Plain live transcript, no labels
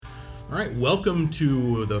All right, welcome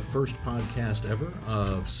to the first podcast ever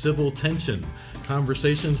of Civil Tension,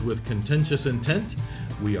 conversations with contentious intent.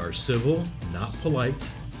 We are civil, not polite.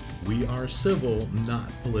 We are civil,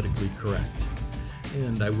 not politically correct.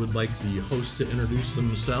 And I would like the hosts to introduce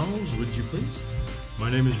themselves, would you please?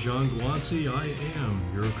 My name is John Guanci. I am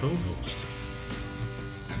your co-host.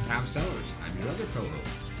 I'm Tom Sellers. I'm your other co-host.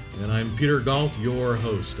 And I'm Peter Galt, your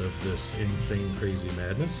host of this insane, crazy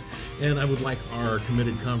madness. And I would like our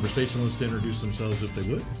committed conversationalists to introduce themselves if they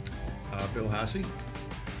would. Bill Hasse.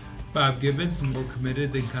 Bob Gibbons, more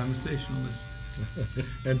committed than conversationalist.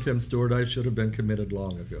 And Tim Stewart, I should have been committed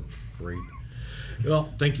long ago. Great.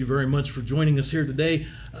 Well, thank you very much for joining us here today.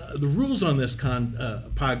 The rules on this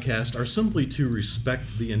podcast are simply to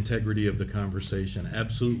respect the integrity of the conversation.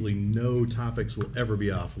 Absolutely no topics will ever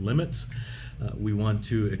be off limits. We want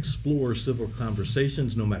to explore civil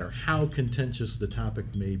conversations no matter how contentious the topic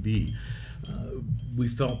may be. We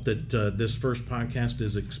felt that this first podcast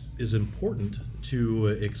is important to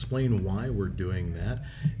explain why we're doing that.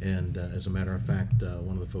 And as a matter of fact,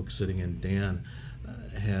 one of the folks sitting in, Dan,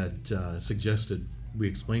 had suggested we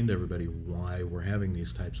explain to everybody why we're having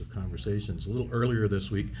these types of conversations. A little earlier this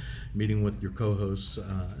week, meeting with your co-hosts,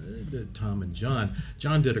 Tom and John.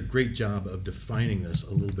 John did a great job of defining this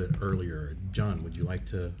a little bit earlier. John, would you like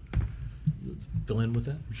to fill in with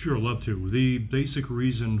that? Sure, love to. The basic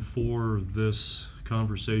reason for this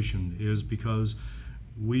conversation is because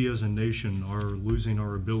we as a nation are losing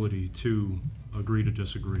our ability to agree to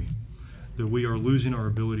disagree. That we are losing our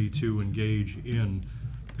ability to engage in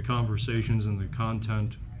the conversations and the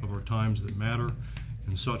content of our times that matter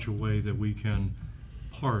in such a way that we can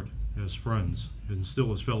part as friends and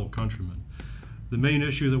still as fellow countrymen. The main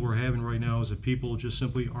issue that we're having right now is that people just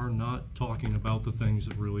simply are not talking about the things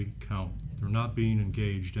that really count. They're not being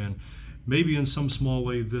engaged, and maybe in some small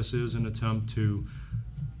way this is an attempt to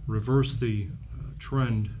reverse the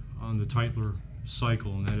trend on the Tytler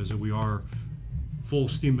cycle, and that is that we are full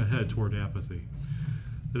steam ahead toward apathy.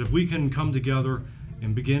 That if we can come together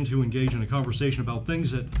and begin to engage in a conversation about things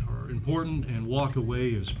that are important and walk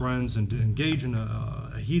away as friends and to engage in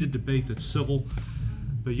a heated debate that's civil,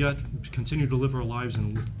 but yet continue to live our lives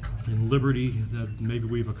in liberty, that maybe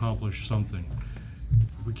we've accomplished something.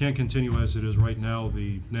 We can't continue as it is right now.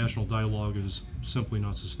 The national dialogue is simply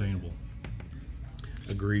not sustainable.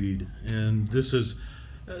 Agreed. And this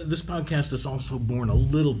podcast is also born a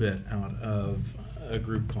little bit out of a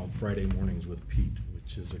group called Friday Mornings with Pete,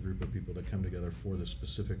 which is a group of people that come together for this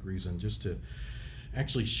specific reason, just to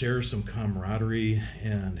actually share some camaraderie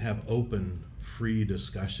and have open, free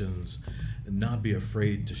discussions and not be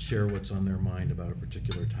afraid to share what's on their mind about a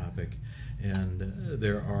particular topic. And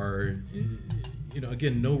there are,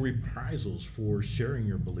 again, no reprisals for sharing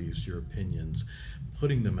your beliefs, your opinions,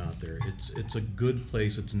 putting them out there. It's a good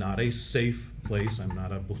place. It's not a safe place. I'm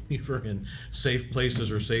not a believer in safe places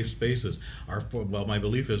or safe spaces. My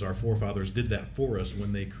belief is our forefathers did that for us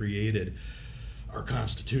when they created our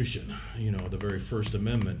Constitution. The very First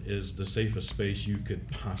Amendment is the safest space you could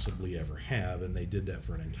possibly ever have, and they did that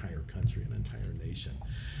for an entire country, an entire nation.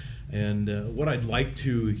 And what I'd like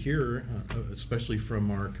to hear, especially from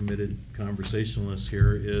our committed conversationalists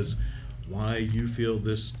here, is why you feel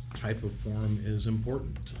this type of forum is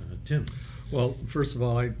important. Tim? Well, first of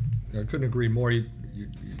all, I couldn't agree more. You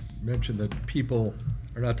mentioned that people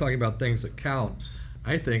are not talking about things that count.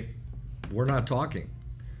 I think we're not talking.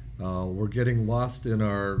 We're getting lost in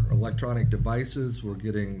our electronic devices. We're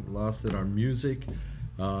getting lost in our music.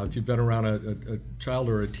 If you've been around a child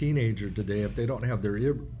or a teenager today, if they don't have their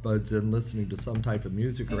earbuds in listening to some type of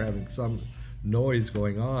music or having some noise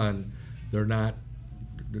going on, they're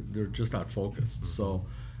just not focused. So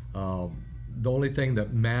the only thing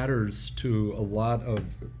that matters to a lot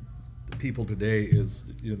of people today is,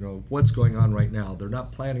 what's going on right now. They're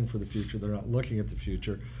not planning for the future. They're not looking at the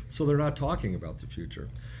future. So they're not talking about the future.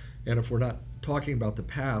 And if we're not talking about the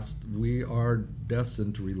past, we are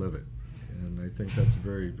destined to relive it. And I think that's a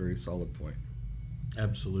very, very solid point.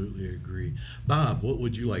 Absolutely agree. Bob, what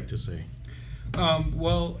would you like to say?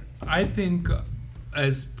 Well, I think,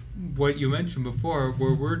 as what you mentioned before,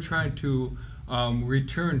 where we're trying to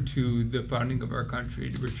return to the founding of our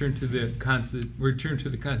country, to return to the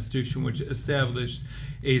Constitution, which established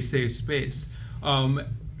a safe space.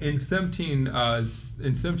 In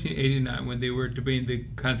 1789, when they were debating the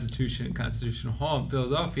Constitution in Constitutional Hall in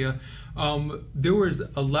Philadelphia, there was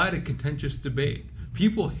a lot of contentious debate.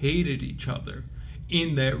 People hated each other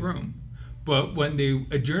in that room. But when they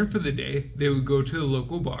adjourned for the day, they would go to the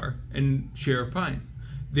local bar and share a pint.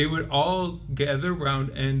 They would all gather around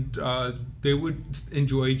and they would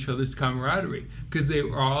enjoy each other's camaraderie because they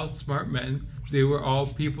were all smart men they were all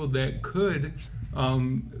people that could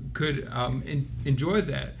enjoy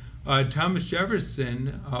that. Thomas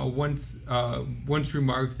Jefferson once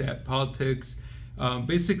remarked that politics,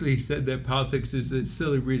 basically he said that politics is a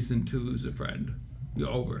silly reason to lose a friend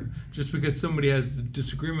over. Just because somebody has a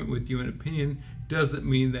disagreement with you in opinion doesn't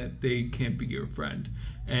mean that they can't be your friend.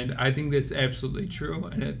 And I think that's absolutely true,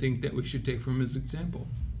 and I think that we should take from his example.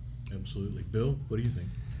 Absolutely. Bill, what do you think?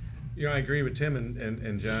 You know, I agree with Tim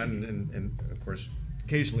and John, and of course,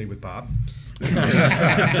 occasionally with Bob. He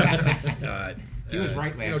was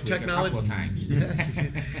right last week a couple of times.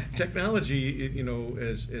 Technology,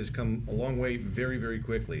 has come a long way very, very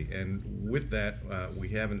quickly, and with that, we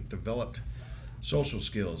haven't developed social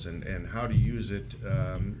skills and how to use it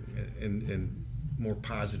in more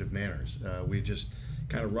positive manners. We just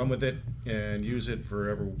kind of run with it and use it for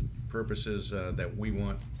whatever purposes that we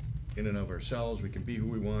want in and of ourselves. We can be who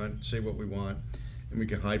we want, say what we want, and we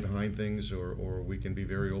can hide behind things, or we can be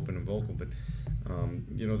very open and vocal. But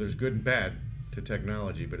there's good and bad to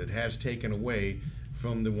technology, but it has taken away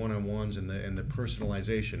from the one-on-ones and the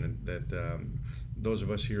personalization that those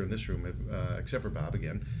of us here in this room have, except for Bob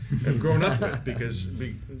again, have grown up with, because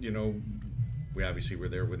we obviously were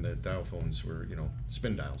there when the dial phones were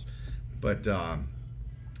spin dials, but.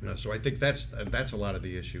 So I think that's a lot of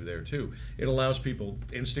the issue there too. It allows people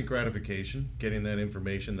instant gratification, getting that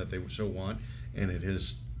information that they so want, and it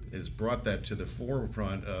has brought that to the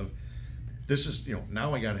forefront of this is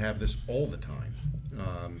now I got to have this all the time,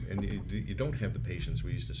 and you don't have the patience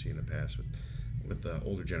we used to see in the past with the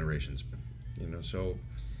older generations, So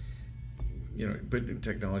but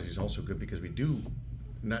technology is also good because we do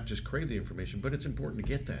not just crave the information, but it's important to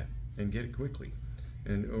get that and get it quickly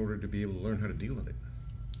in order to be able to learn how to deal with it.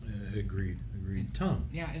 Agreed. Tom?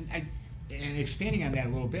 Yeah, and expanding on that a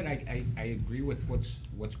little bit, I agree with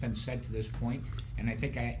what's been said to this point, and I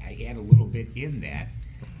think I add a little bit in that.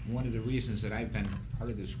 One of the reasons that I've been part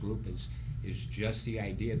of this group is just the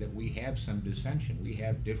idea that we have some dissension. We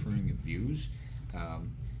have differing views.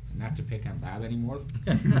 Not to pick on Bob anymore,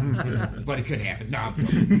 but it could happen. No, I'm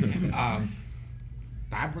joking.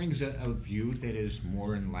 Bob brings a view that is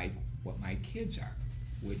more in like what my kids are,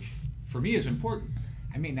 which for me is important.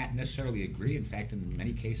 I may not necessarily agree. In fact, in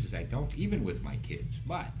many cases, I don't, even with my kids.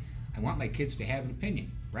 But I want my kids to have an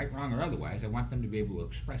opinion, right, wrong, or otherwise. I want them to be able to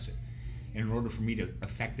express it. And in order for me to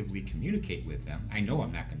effectively communicate with them, I know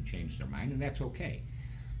I'm not going to change their mind, and that's okay.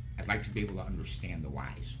 I'd like to be able to understand the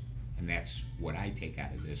whys, and that's what I take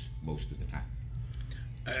out of this most of the time.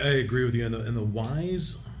 I agree with you. And the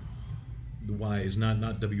whys,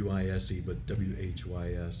 not W-I-S-E, but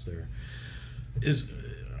W-H-Y-S there,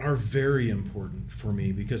 are very important for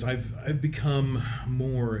me, because I've become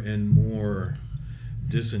more and more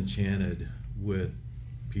disenchanted with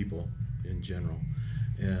people in general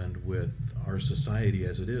and with our society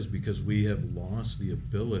as it is, because we have lost the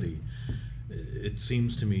ability, it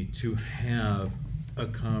seems to me, to have a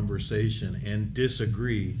conversation and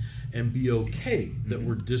disagree and be okay that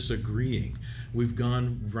we're disagreeing. We've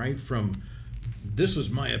gone right from this is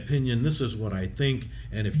my opinion, this is what I think,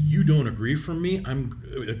 and if you don't agree with me, I'm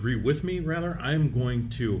going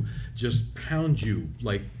to just pound you.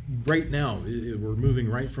 Like right now, we're moving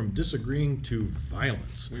right from disagreeing to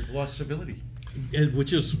violence. We've lost civility.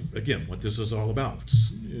 Which is, again, what this is all about,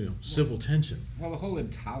 civil tension. Well, the whole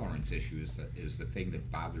intolerance issue is the thing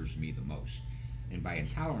that bothers me the most. And by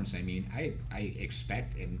intolerance, I mean I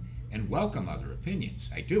expect and welcome other opinions.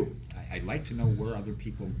 I do. I like to know where other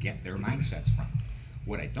people get their mindsets from.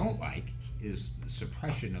 What I don't like is the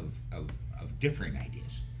suppression of differing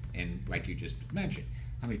ideas. And like you just mentioned,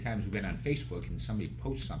 how many times we've been on Facebook and somebody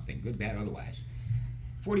posts something, good, bad, otherwise.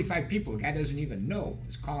 45 people, the guy doesn't even know,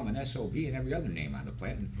 is calling him an SOB and every other name on the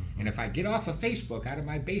planet. And if I get off of Facebook out of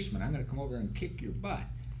my basement, I'm going to come over and kick your butt.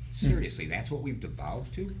 Seriously, that's what we've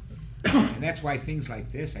devolved to. And that's why things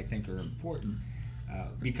like this, I think, are important.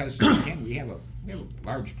 Because, again, we have a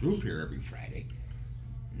large group here every Friday.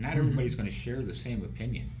 Not everybody's going to share the same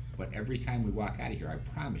opinion. But every time we walk out of here, I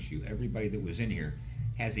promise you, everybody that was in here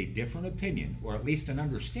has a different opinion, or at least an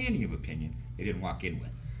understanding of opinion they didn't walk in with.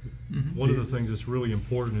 One of the things that's really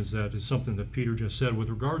important is that it's something that Peter just said with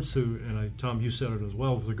regards to, and Tom, you said it as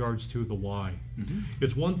well, with regards to the why.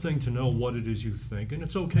 It's one thing to know what it is you think, and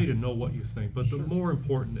it's okay to know what you think, but the more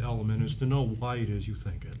important element is to know why it is you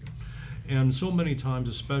think it. And so many times,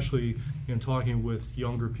 especially in talking with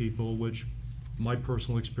younger people, which my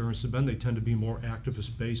personal experience has been, they tend to be more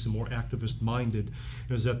activist-based and more activist-minded,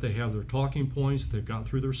 is that they have their talking points, they've gone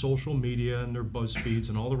through their social media and their BuzzFeeds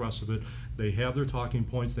and all the rest of it, they have their talking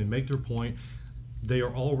points, they make their point, They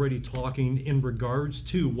are already talking in regards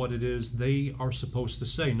to what it is they are supposed to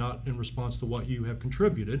say, not in response to what you have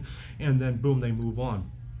contributed, and then boom, they move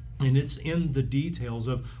on. And it's in the details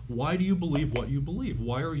of why do you believe what you believe?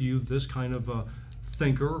 Why are you this kind of a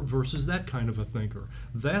thinker versus that kind of a thinker?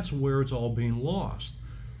 That's where it's all being lost.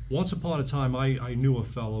 Once upon a time, I knew a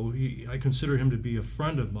fellow. I consider him to be a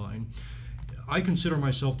friend of mine. I consider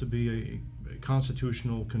myself to be a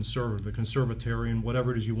constitutional conservative, a conservatarian,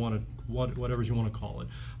 whatever it is you want to, whatever you want to call it.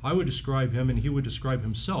 I would describe him, and he would describe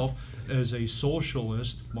himself as a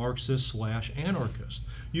socialist, Marxist / anarchist.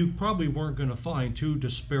 You probably weren't going to find two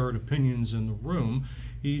disparate opinions in the room.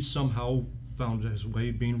 He somehow found his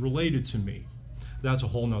way being related to me. That's a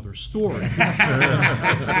whole nother story.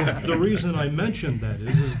 The reason I mentioned that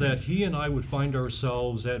is that he and I would find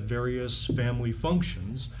ourselves at various family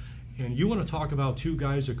functions, and you want to talk about two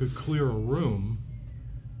guys that could clear a room,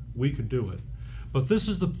 we could do it. But this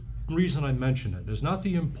is the reason I mention it. It's not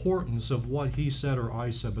the importance of what he said or I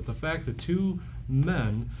said, but the fact that two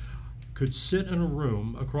men could sit in a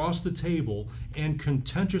room across the table and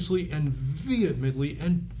contentiously and vehemently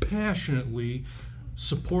and passionately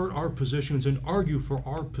support our positions and argue for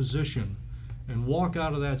our position and walk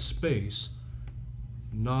out of that space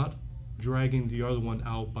not dragging the other one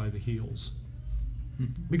out by the heels.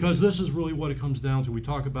 Because this is really what it comes down to. We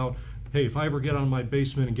talk about, hey, if I ever get out of my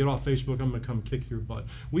basement and get off Facebook, I'm going to come kick your butt.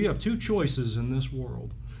 We have two choices in this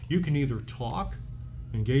world. You can either talk,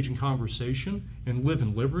 engage in conversation, and live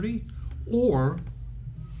in liberty, or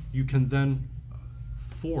you can then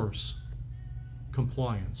force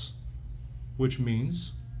compliance, which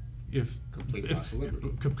means Complete loss of liberty.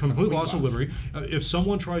 Complete loss of liberty. If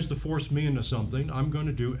someone tries to force me into something, I'm going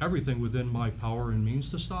to do everything within my power and means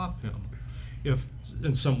to stop him.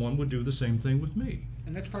 And someone would do the same thing with me.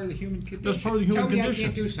 And that's part of the human condition. That's part of the human Tell me condition. I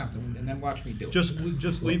can't do something, and then watch me do it.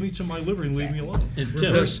 Just leave me to my liberty and leave me alone.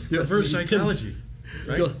 Reverse psychology,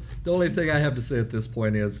 right? The only thing I have to say at this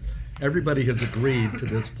point is everybody has agreed to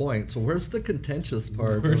this point. So where's the contentious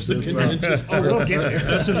part? Where's the contentious Oh, we'll get there.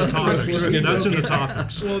 That's in the topics. That's in the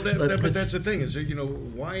topics. Well, but that's the thing is,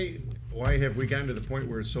 why have we gotten to the point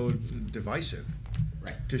where it's so divisive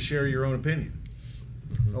Right. to share your own opinion?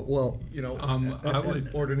 Well, I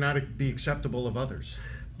would. Or to not be acceptable of others.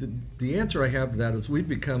 the answer I have to that is we've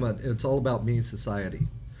become it's all about me society.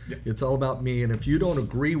 Yeah. It's all about me, and if you don't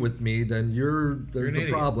agree with me, then there's an a idiot.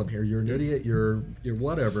 problem here. You're an idiot. You're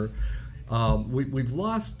whatever. We've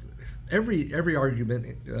lost every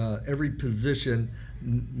argument, every position.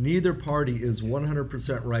 Neither party is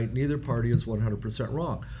 100% right. Neither party is 100%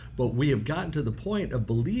 wrong. But we have gotten to the point of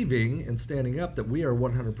believing and standing up that we are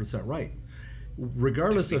 100% right,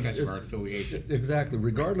 regardless Just because of our affiliation. Exactly.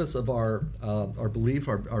 Regardless of our belief,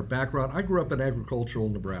 our background. I grew up in agricultural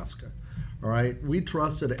Nebraska. All right. We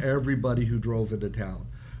trusted everybody who drove into town.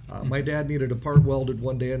 My dad needed a part welded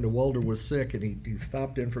one day, and the welder was sick, and he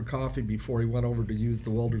stopped in for coffee before he went over to use the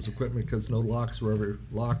welder's equipment because no locks were ever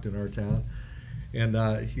locked in our town.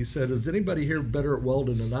 And he said, "Is anybody here better at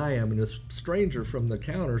welding than I am?" And this stranger from the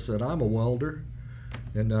counter said, "I'm a welder."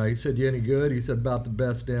 And he said, "You any good?" He said, "About the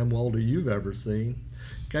best damn welder you've ever seen."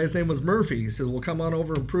 Guy's name was Murphy. He said, "Well, come on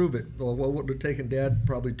over and prove it." Well, what would have taken Dad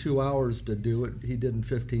probably 2 hours to do it, he did in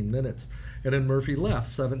 15 minutes. And then Murphy left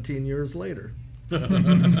 17 years later.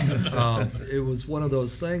 It was one of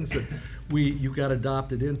those things that you got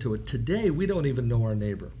adopted into it. Today, we don't even know our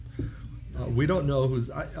neighbor. We don't know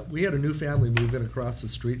we had a new family move in across the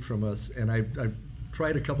street from us, and I've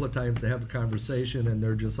tried a couple of times to have a conversation, and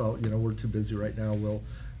they're just all, we're too busy right now.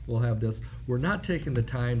 We'll have this. We're not taking the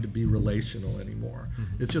time to be relational anymore.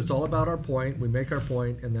 Mm-hmm. It's just all about our point. We make our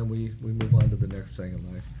point, and then we move on to the next thing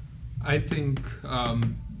in life. I think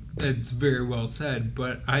it's very well said,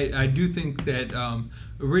 but I do think that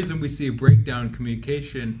the reason we see a breakdown in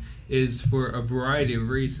communication is for a variety of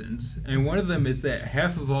reasons. And one of them is that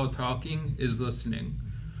half of all talking is listening.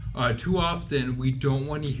 Too often, we don't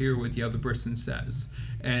want to hear what the other person says.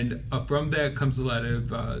 And from that comes a lot of,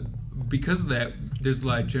 because of that, there's a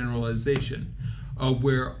lot of generalization,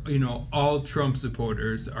 where, all Trump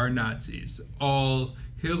supporters are Nazis. All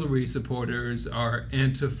Hillary supporters are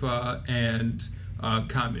Antifa and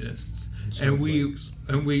communists. And we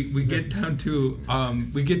get down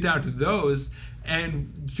to those,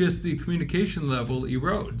 and just the communication level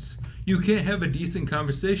erodes. You can't have a decent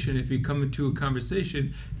conversation if you come into a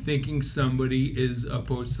conversation thinking somebody is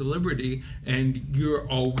opposed to liberty and you're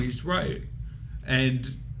always right.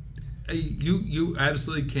 And you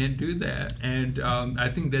absolutely can't do that. And I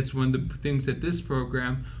think that's one of the things that this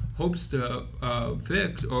program hopes to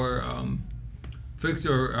fix, or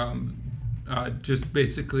just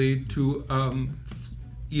basically to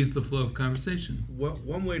ease the flow of conversation. Well,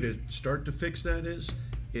 one way to start to fix that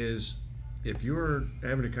is if you're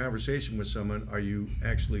having a conversation with someone, are you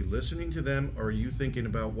actually listening to them, or are you thinking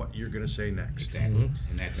about what you're going to say next? Exactly.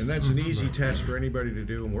 And that's an easy test for anybody to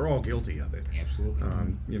do, and we're all guilty of it.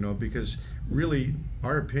 absolutely. Because really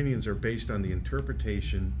our opinions are based on the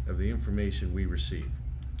interpretation of the information we receive.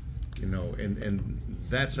 And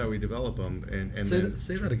that's how we develop them. And then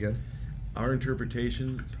Say that again. our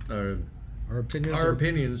interpretation, Our opinions. our are-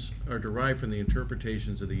 opinions are derived from the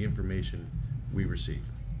interpretations of the information we receive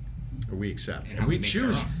or we accept, And how we make our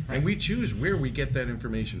own, and we choose where we get that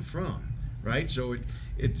information from, right? So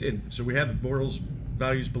so we have morals,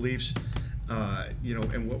 values, beliefs,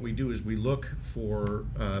 and what we do is we look for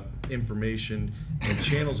information and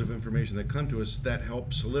channels of information that come to us that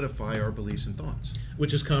help solidify our beliefs and thoughts.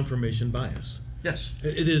 Which is confirmation bias. Yes.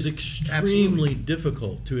 It is extremely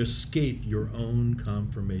difficult to escape your own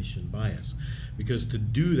confirmation bias, because to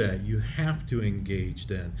do that you have to engage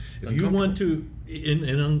then if you want to in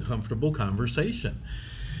an uncomfortable conversation.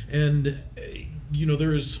 And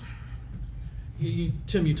there's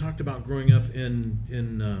Tim, you talked about growing up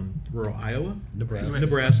in rural Iowa,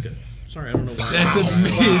 Nebraska. Sorry, I don't know why. That's a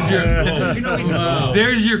major. You know, he's Wow.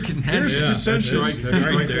 There's your contention. dissension. That's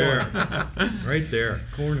right there. Right there.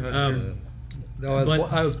 Corn husker. No,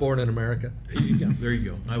 I was born in America. There you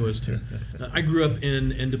go. I was too. I grew up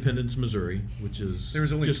in Independence, Missouri, which is There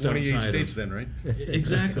was only just 28 outside states of, then, right?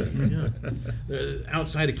 Exactly. Yeah.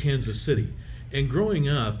 Outside of Kansas City, and growing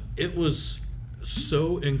up, it was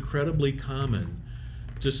so incredibly common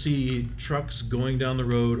to see trucks going down the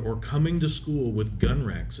road or coming to school with gun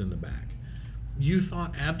racks in the back. You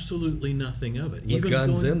thought absolutely nothing of it. With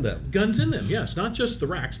guns in them. Guns in them, yes. Not just the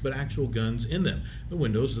racks, but actual guns in them. The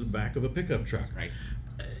windows of the back of a pickup truck. Right.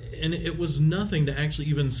 And it was nothing to actually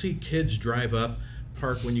even see kids drive up,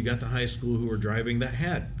 park when you got to high school who were driving that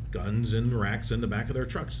had guns in racks in the back of their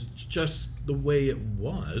trucks. It's just the way it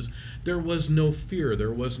was. There was no fear.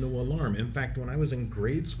 There was no alarm. In fact, when I was in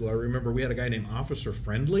grade school, I remember we had a guy named Officer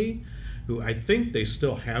Friendly, who I think they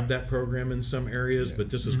still have that program in some areas, but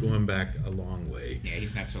this is going back a long way. Yeah,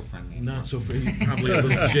 he's not so friendly anymore. Not so friendly, probably a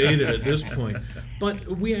little jaded at this point. But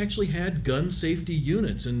we actually had gun safety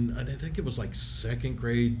units, and I think it was like second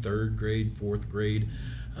grade, third grade, fourth grade.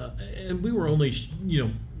 And we were only,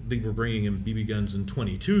 they were bringing in BB guns and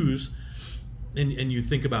 22s. And you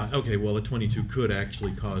think about, okay, well, a 22 could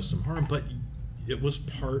actually cause some harm, but it was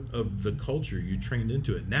part of the culture. You trained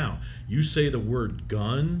into it. Now, you say the word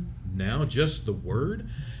gun, now just the word,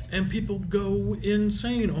 and people go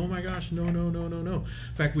insane. Oh my gosh, no. In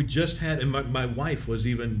fact, we just had, and my wife was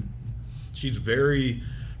even, she's very,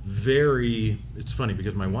 very, it's funny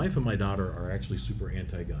because my wife and my daughter are actually super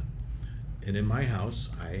anti-gun. And in my house,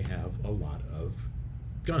 I have a lot of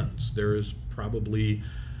guns. There is probably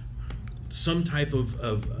some type of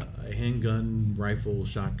a handgun, rifle,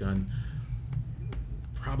 shotgun,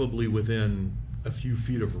 probably within a few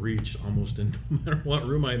feet of reach, almost in no matter what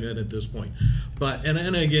room I'm in at this point. But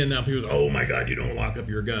and again, now people say, oh my God, you don't lock up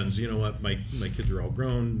your guns. You know what? My kids are all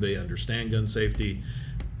grown. They understand gun safety.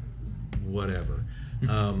 Whatever.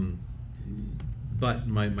 But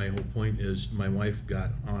my whole point is, my wife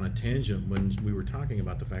got on a tangent when we were talking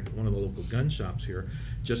about the fact that one of the local gun shops here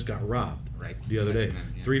just got robbed Right. the other day,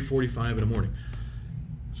 Second, yeah. 3:45 in the morning.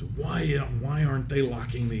 So why aren't they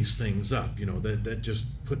locking these things up? That just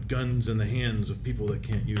put guns in the hands of people that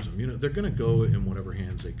can't use them. They're going to go in whatever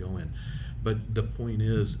hands they go in. But the point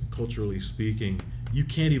is, culturally speaking, you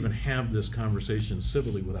can't even have this conversation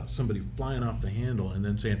civilly without somebody flying off the handle and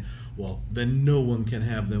then saying, well, then no one can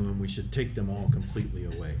have them and we should take them all completely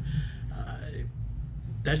away.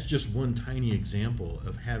 That's just one tiny example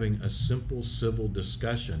of having a simple civil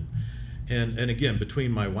discussion. And again,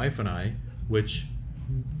 between my wife and I, which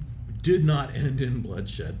did not end in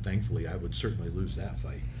bloodshed, thankfully, I would certainly lose that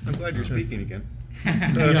fight. I'm glad you're speaking again.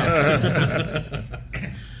 Yeah.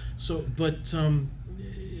 So, but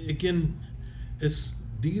again, it's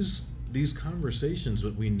these conversations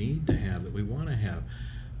that we need to have, that we want to have.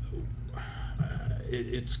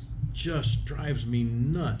 It's just drives me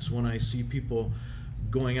nuts when I see people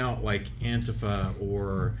going out like Antifa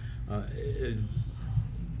or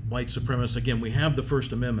white supremacists. Again, we have the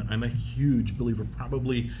First Amendment. I'm a huge believer,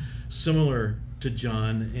 probably similar to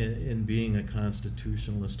John in being a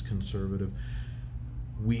constitutionalist conservative.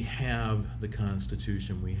 We have the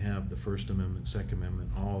Constitution, we have the First Amendment, Second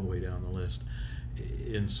Amendment, all the way down the list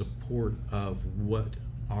in support of what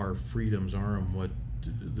our freedoms are and what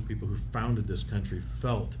the people who founded this country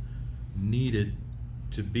felt needed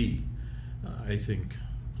to be. I think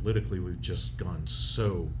politically we've just gone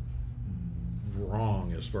so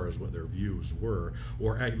wrong as far as what their views were,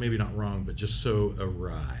 or maybe not wrong, but just so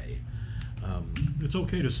awry. It's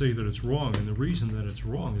okay to say that it's wrong, and the reason that it's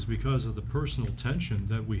wrong is because of the personal tension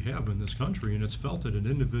that we have in this country, and it's felt at an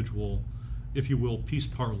individual, if you will, peace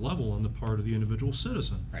part level on the part of the individual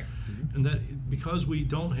citizen. Right. And that because we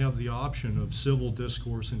don't have the option of civil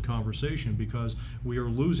discourse and conversation, because we are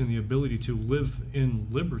losing the ability to live in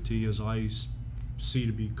liberty as I see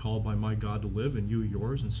to be called by my God to live, and you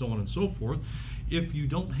yours, and so on and so forth. If you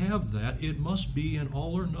don't have that, it must be an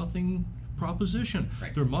all or nothing proposition.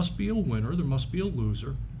 Right. There must be a winner, there must be a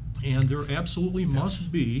loser, and there absolutely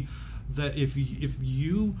must be that if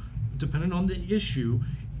you, depending on the issue,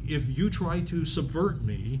 if you try to subvert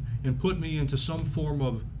me and put me into some form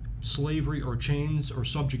of slavery or chains or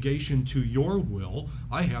subjugation to your will,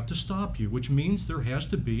 I have to stop you, which means there has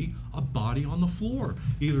to be a body on the floor,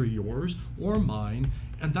 either yours or mine,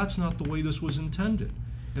 and that's not the way this was intended.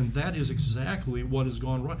 And that is exactly what has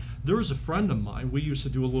gone wrong. There is a friend of mine, we used to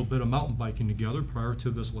do a little bit of mountain biking together prior to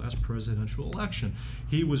this last presidential election.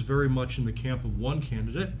 He was very much in the camp of one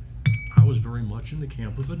candidate. I was very much in the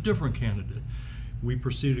camp of a different candidate. We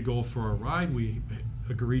proceeded to go for a ride. We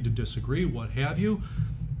agreed to disagree, what have you.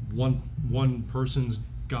 One person's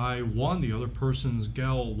guy won, the other person's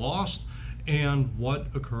gal lost, and what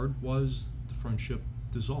occurred was the friendship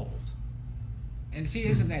dissolved. And see,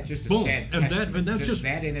 isn't that just a Boom. sad And testament? that's just just-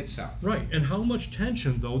 that in itself. Right, and how much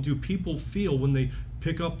tension, though, do people feel when they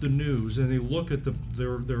pick up the news and they look at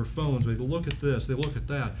their phones, they look at this, they look at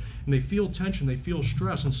that, and they feel tension, they feel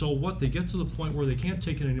stress, and so what? They get to the point where they can't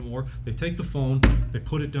take it anymore, they take the phone, they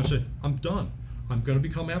put it down, say, I'm done. I'm going to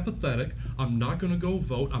become apathetic. I'm not going to go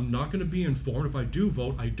vote. I'm not going to be informed. If I do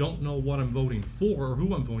vote, I don't know what I'm voting for or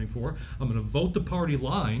who I'm voting for. I'm going to vote the party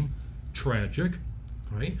line. Tragic.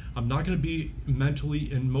 Right? I'm not going to be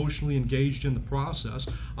mentally and emotionally engaged in the process.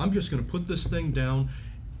 I'm just going to put this thing down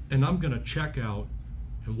and I'm going to check out.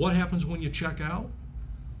 And what happens when you check out?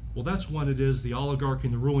 Well, that's when it is the oligarchy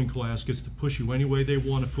and the ruling class gets to push you any way they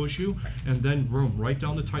want to push you, and then boom, right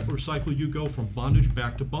down the Tytler cycle you go, from bondage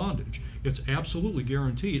back to bondage. It's absolutely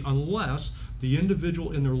guaranteed, unless the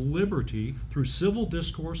individual in their liberty, through civil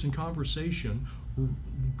discourse and conversation,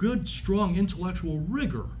 good, strong intellectual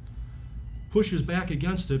rigor, pushes back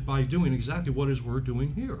against it by doing exactly what is we're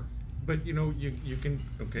doing here. But you know, you can,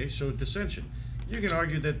 okay, so dissension. You can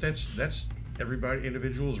argue that that's everybody,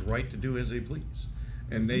 individual's right to do as they please.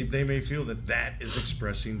 And they may feel that is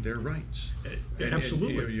expressing their rights.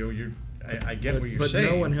 Absolutely. I get what you're but saying.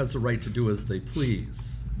 no one has the right to do as they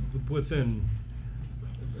please. Within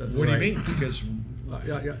What do you Right. mean? Because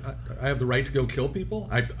I have the right to go kill people.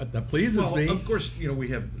 That pleases well, me. of course, you know, we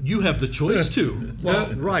have. You have the choice to.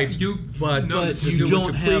 Well, right. But but you you do don't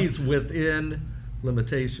what you have- please within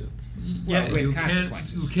limitations. Well, with you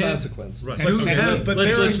consequences. can't. Consequences. Right. You have- but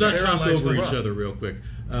let's therein- not therein talk lies the over each rub. other real quick.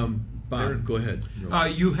 Bob, go ahead.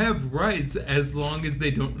 You have rights as long as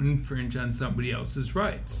they don't infringe on somebody else's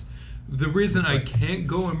rights. The reason I can't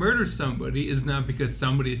go and murder somebody is not because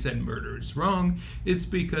somebody said murder is wrong. It's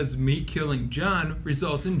because me killing John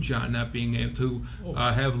results in John not being able to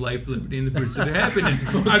have life, liberty, and the pursuit of happiness.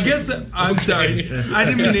 I guess I'm sorry. I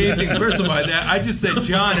didn't mean anything personal by that. I just said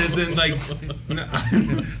John as in like.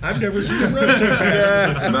 I've never seen him run so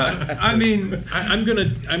fast. But, I mean, I'm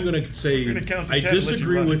gonna say We're gonna count to I 10 and let you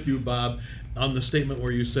disagree run. with you, Bob, on the statement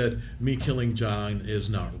where you said me killing John is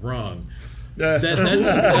not wrong. That's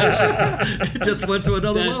It just went to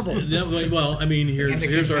another that, level. well, I mean, And the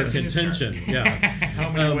here's our contention contention. Yeah. How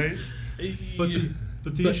many ways? But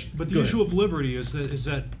the But- issue, go of liberty is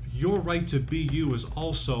that your right to be you is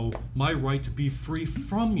also my right to be free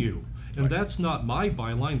from you. And that's not my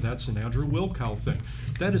byline, that's an Andrew Wilkow thing.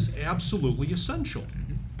 That is absolutely essential.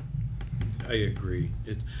 I agree.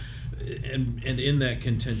 And in that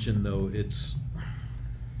contention, though, it's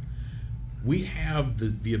we have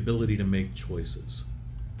the ability to make choices.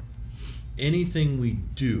 Anything we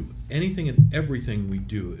do, anything and everything we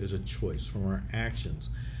do is a choice from our actions.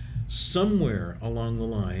 Somewhere along the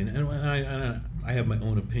line, and I have my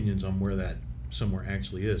own opinions on where that somewhere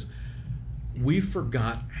actually is, we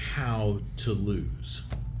forgot how to lose.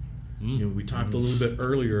 You know, we talked a little bit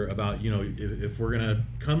earlier about, you know, if we're going to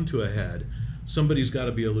come to a head, somebody's got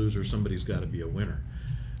to be a loser, somebody's got to be a winner.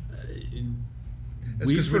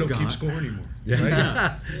 That's because we don't keep score anymore. Yeah.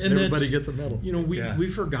 Yeah. And Everybody that's- gets a medal. You know, we, Yeah. we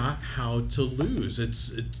forgot how to lose.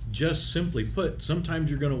 It's just simply put, sometimes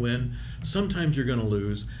you're going to win, sometimes you're going to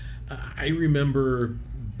lose. I remember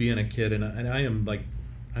being a kid, and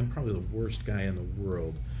I'm probably the worst guy in the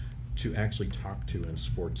world to actually talk to in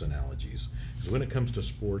sports analogies. Because when it comes to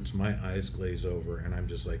sports, my eyes glaze over, and I'm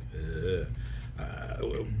just like, ugh.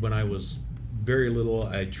 When I was very little,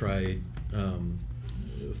 I tried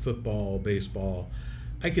football, baseball.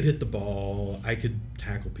 I could hit the ball. I could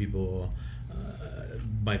tackle people.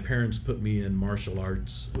 My parents put me in martial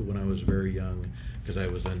arts when I was very young because I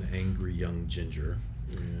was an angry young ginger.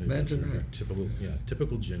 Imagine that.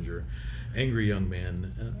 Typical ginger, angry young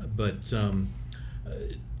man. But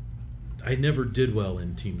I never did well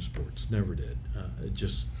in team sports. Never did.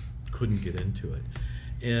 Just couldn't get into it.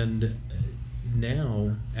 And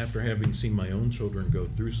now, after having seen my own children go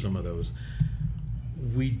through some of those,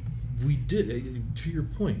 we did, to your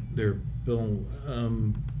point there, Bill,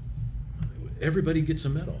 everybody gets a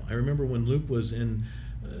medal. I remember when Luke was in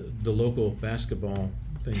the local basketball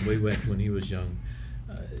thing way back when he was young.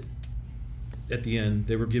 At the end,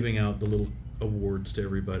 they were giving out the little awards to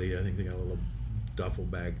everybody. I think they got a little duffel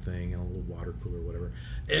bag thing and a little water cooler, whatever.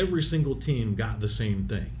 Every single team got the same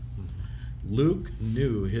thing. Luke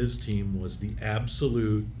knew his team was the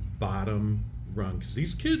absolute bottom rung because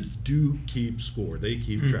these kids do keep score. They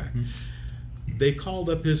keep track. They called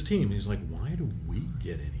up his team. He's like, why do we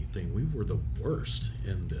get anything? We were the worst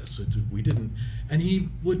in this. We didn't, and he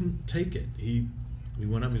wouldn't take it. He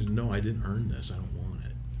went up and said, no, I didn't earn this. I don't want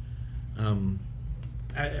it.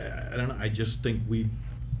 I don't know. I just think we,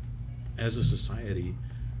 as a society,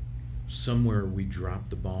 somewhere we dropped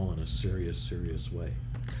the ball in a serious way.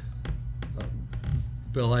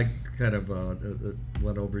 Bill, I kind of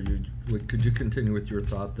went over you. Could you continue with your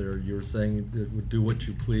thought there? You were saying it would do what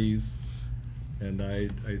you please, and I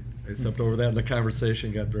stepped over that, and the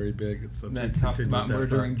conversation got very big. And so And then talked about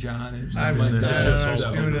murdering John or I something was like that.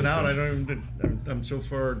 spewing it out. I don't even. I'm so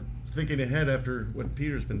far thinking ahead after what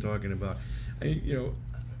Peter's been talking about.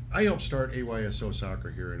 I helped start AYSO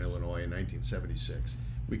soccer here in Illinois in 1976.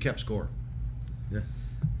 We kept score. Yeah.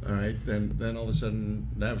 All right. Then all of a sudden,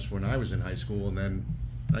 that was when I was in high school, and then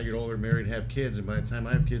I get older, married, have kids, and by the time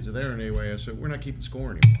I have kids there in AYSO, we're not keeping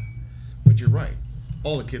score anymore. But you're right.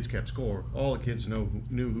 All the kids kept score. All the kids knew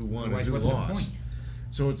who won Otherwise, and who what's the lost. point?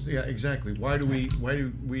 So it's exactly. Why do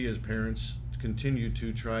we as parents continue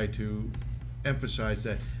to try to emphasize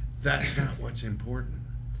that that's not what's important?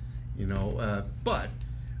 But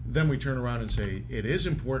then we turn around and say it is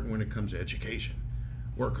important when it comes to education.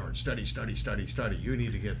 Work hard, study. You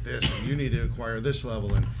need to get this, and you need to acquire this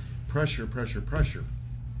level, and pressure.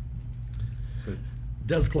 But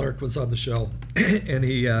Des Clark was on the show, and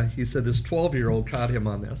he said this 12-year-old caught him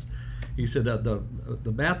on this. He said that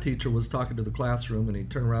the math teacher was talking to the classroom, and he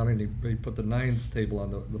turned around and he put the nines table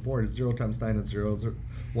on the board. 0 times 9 is 0,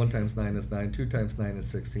 1 times 9 is 9, 2 times 9 is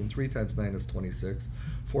 16, 3 times 9 is 26,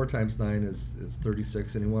 4 times 9 is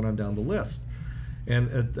 36, and he went on down the list.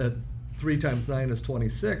 And at 3 times 9 is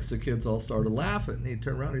 26, the kids all started laughing. And he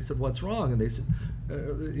turned around and he said, what's wrong? And they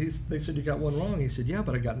said, you got one wrong. He said, yeah,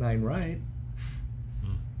 but I got 9 right.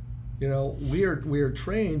 We are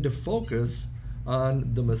trained to focus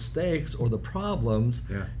on the mistakes or the problems,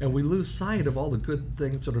 and we lose sight of all the good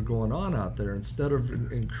things that are going on out there instead of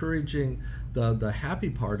encouraging the happy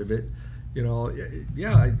part of it.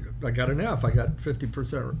 I got an F. I got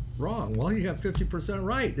 50% wrong. Well, you got 50%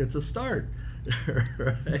 right. It's a start.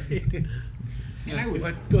 Right? And I would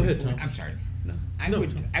Go ahead, Tom. I'm sorry. No.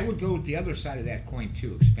 I would go with the other side of that coin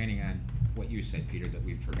too, expanding on what you said, Peter, that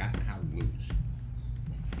we've forgotten how to lose.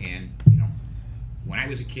 And when I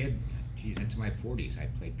was a kid, into my 40s, I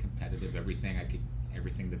played competitive,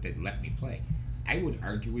 everything that they'd let me play. I would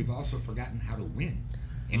argue we've also forgotten how to win.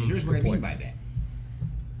 And here's what I mean by that.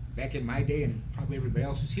 Back in my day, and probably everybody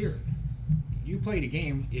else is here, you played a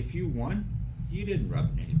game. If you won, you didn't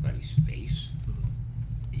rub in anybody's face.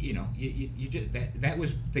 You just that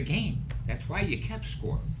was the game. That's why you kept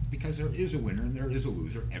score, because there is a winner and there is a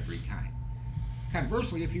loser every time.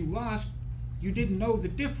 Conversely, if you lost, you didn't know the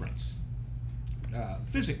difference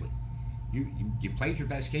physically. You played your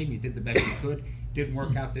best game. You did the best you could. Didn't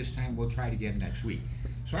work out this time. We'll try it again next week.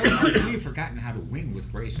 So I would argue we've forgotten how to win with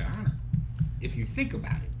grace and honor. If you think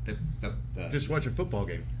about it, just watch a football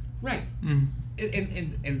game. Right.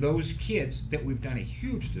 And those kids that we've done a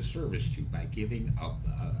huge disservice to by giving up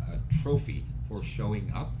a trophy for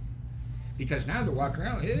showing up, because now they're walking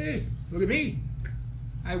around, hey, look at me,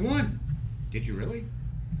 I won. Did you really?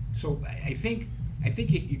 So I think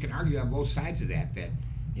you can argue on both sides of that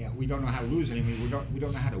we don't know how to lose anymore. We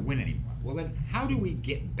don't know how to win anymore. Well, then how do we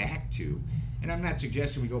get back to? And I'm not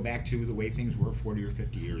suggesting we go back to the way things were 40 or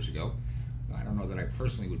 50 years ago. I don't know that I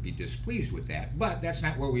personally would be displeased with that, but that's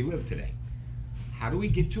not where we live today. How do we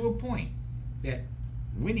get to a point that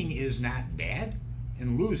winning is not bad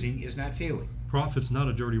and losing is not failing? Profit's not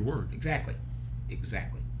a dirty word. Exactly.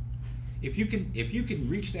 If you can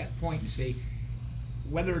reach that point and say,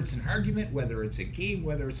 whether it's an argument, whether it's a game,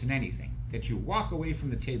 whether it's in anything, that you walk away from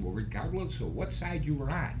the table, regardless of what side you were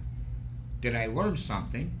on. Did I learn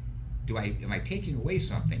something? Am I taking away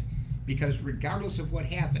something? Because regardless of what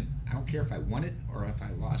happened, I don't care if I won it or if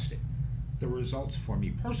I lost it, the results for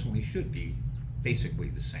me personally should be basically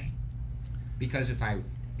the same. Because if I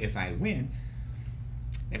win,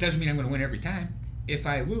 that doesn't mean I'm going to win every time. If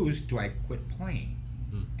I lose, do I quit playing?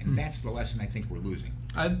 And that's the lesson I think we're losing.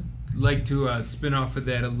 I'd like to spin off of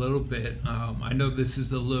that a little bit. I know this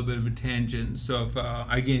is a little bit of a tangent, so if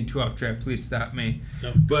I get too off track, please stop me.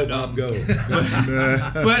 No, But go. But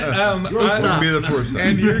Be the first time.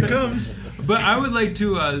 And here it comes. But I would like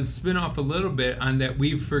to spin off a little bit on that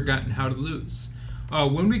we've forgotten how to lose.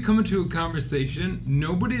 When we come into a conversation,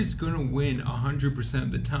 nobody's going to win 100%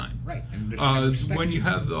 of the time. Right. And there's no expect When you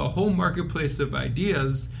have the whole marketplace of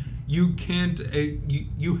ideas, you can't.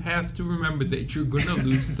 You have to remember that you're going to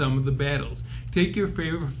lose some of the battles. Take your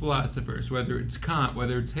favorite philosophers, whether it's Kant,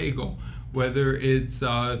 whether it's Hegel, whether it's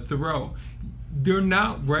Thoreau. They're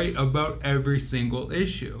not right about every single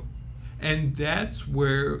issue. And that's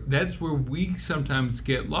where we sometimes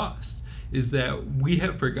get lost, is that we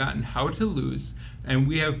have forgotten how to lose, and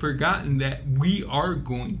we have forgotten that we are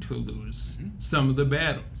going to lose some of the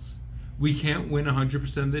battles. We can't win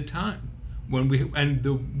 100% of the time. And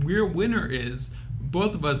the real winner is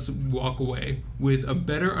both of us walk away with a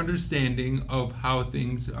better understanding of how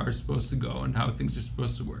things are supposed to go and how things are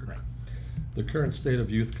supposed to work. Right. The current state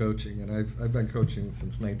of youth coaching, and I've been coaching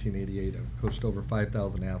since 1988. I've coached over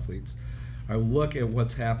 5,000 athletes. I look at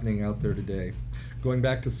what's happening out there today. Going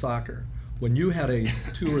back to soccer, when you had a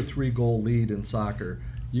 2 or 3 goal lead in soccer,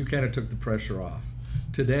 you kind of took the pressure off.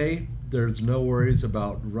 Today, there's no worries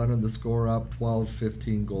about running the score up 12,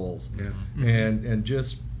 15 goals. Yeah. And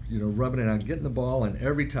just, rubbing it on, getting the ball, and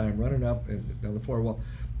every time running up and down the floor. Well,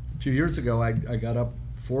 a few years ago, I got up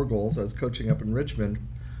 4 goals. I was coaching up in Richmond.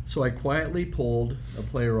 So I quietly pulled a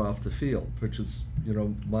player off the field, which is,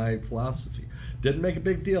 my philosophy. Didn't make a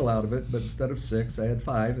big deal out of it, but instead of 6, I had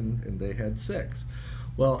 5, and they had 6.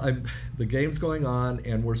 Well, the game's going on,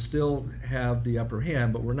 and we're still have the upper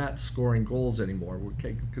hand, but we're not scoring goals anymore. We're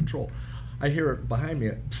taking control. I hear it behind me,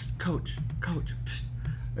 "Psst, coach, psst."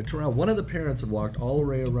 I turn around. One of the parents had walked all the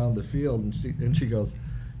way around the field, and she goes,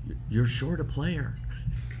 "You're short a player."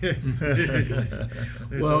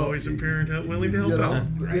 There's always a parent out willing to help out.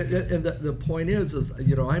 And the point is,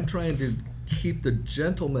 I'm trying to keep the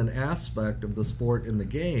gentleman aspect of the sport in the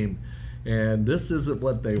game, and this isn't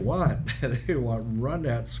what they want. They want run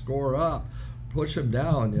that score up, push them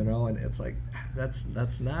down, and it's like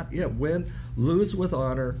that's not it. Lose with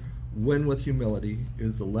honor, win with humility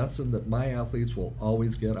is the lesson that my athletes will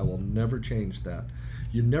always get. I will never change that.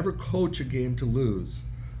 You never coach a game to lose,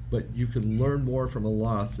 but you can learn more from a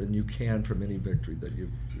loss than you can from any victory that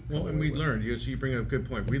you've Well, and we learn. So you bring up a good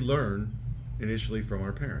point. We learn initially from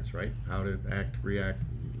our parents, right? How to act, react,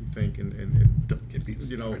 think, and Don't get me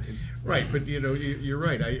started. right. But you're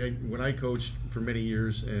right. I when I coached for many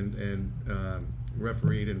years and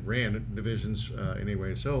refereed and ran divisions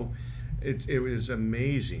anyway, so it was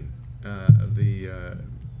amazing the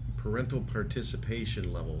parental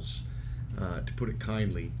participation levels, to put it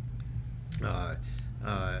kindly.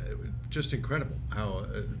 Just incredible how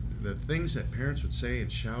the things that parents would say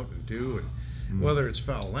and shout and do, and whether it's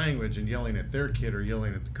foul language and yelling at their kid or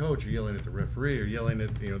yelling at the coach or yelling at the referee or yelling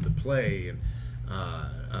at the play,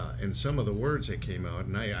 and some of the words that came out.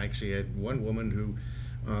 And I actually had one woman who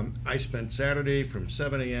I spent Saturday from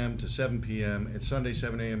 7 a.m. to 7 p.m. and Sunday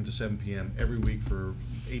 7 a.m. to 7 p.m. every week for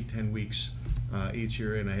 8-10 weeks each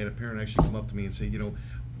year. And I had a parent actually come up to me and say,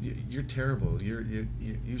 you're terrible.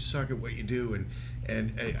 You suck at what you do,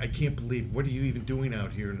 and I can't believe, what are you even doing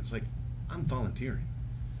out here? And it's like, I'm volunteering.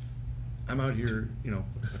 I'm out here,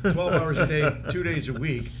 12 hours a day, 2 days a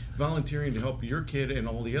week, volunteering to help your kid and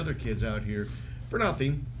all the other kids out here for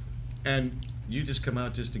nothing. And you just come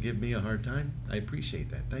out just to give me a hard time? I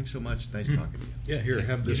appreciate that. Thanks so much. Nice talking to you. Yeah, here,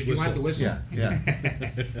 have this Did you want the whistle. whistle?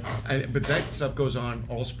 Yeah. But that stuff goes on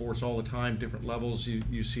all sports all the time, different levels.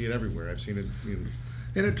 You see it everywhere. I've seen it.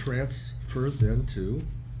 And it transfers into,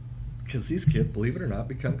 because these kids, believe it or not,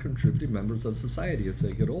 become contributing members of society as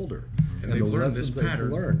they get older. And they've the learned lessons this pattern.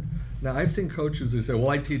 they learn. Now, I've seen coaches who say, well,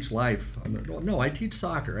 I teach life. I'm like, well, no, I teach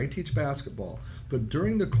soccer. I teach basketball. But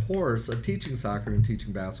during the course of teaching soccer and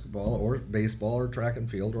teaching basketball or baseball or track and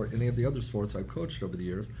field or any of the other sports I've coached over the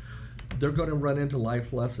years, they're going to run into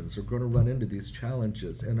life lessons. They're going to run into these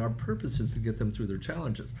challenges, and our purpose is to get them through their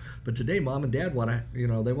challenges. But today, mom and dad want to,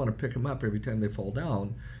 they want to pick them up every time they fall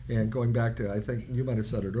down. And going back to, I think you might have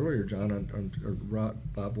said it earlier, John, or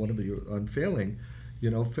Bob, one of you, on failing.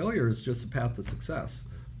 Failure is just a path to success.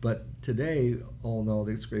 But today, oh no,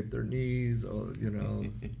 they scrape their knees. Oh,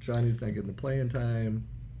 Johnny's not getting the playing time.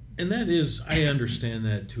 And that is, I understand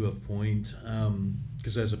that to a point,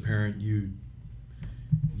 because as a parent, you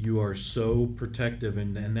are so protective,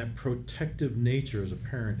 and that protective nature as a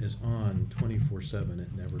parent is on 24/7.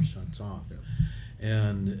 It never shuts off. Yeah.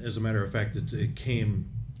 And as a matter of fact, it came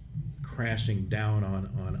crashing down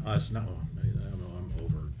on us. No, I don't know, I'm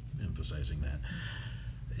overemphasizing that.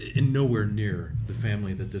 And nowhere near the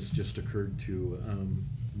family that this just occurred to.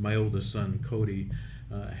 My oldest son, Cody,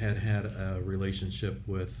 had a relationship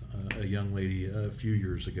with a young lady a few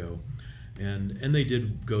years ago, and they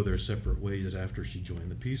did go their separate ways after she joined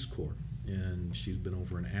the Peace Corps. And she's been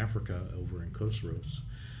over in Africa, over in Kosros,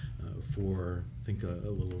 for I think a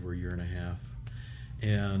little over a year and a half,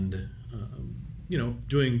 and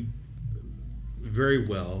doing very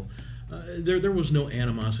well. There was no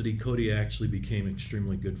animosity. Cody actually became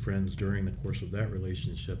extremely good friends during the course of that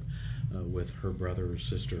relationship with her brother, her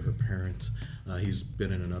sister, her parents. He's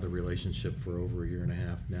been in another relationship for over a year and a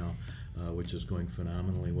half now, which is going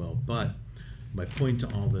phenomenally well. But my point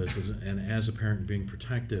to all this is, and as a parent being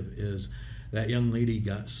protective, is that young lady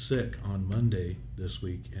got sick on Monday this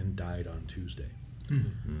week and died on Tuesday.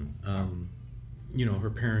 Her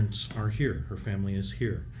parents are here. Her family is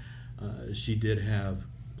here. She did have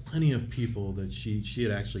plenty of people that she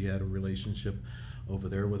had actually had a relationship over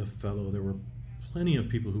there with a fellow. There were plenty of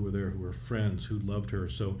people who were there who were friends, who loved her.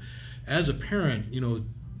 So as a parent,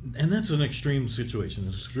 and that's an extreme situation, an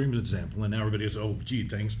extreme example. And now everybody is, oh, gee,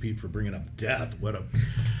 thanks, Pete, for bringing up death. What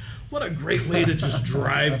a great way to just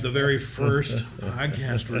drive the very first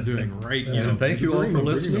podcast we're doing, right? And thank you all for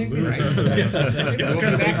listening. We'll be back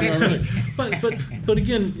next week. But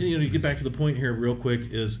again, you get back to the point here real quick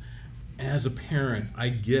is, as a parent, I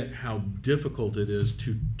get how difficult it is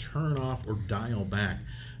to turn off or dial back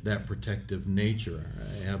that protective nature.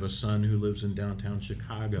 I have a son who lives in downtown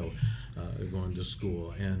Chicago, going to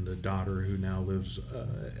school, and a daughter who now lives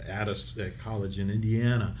at college in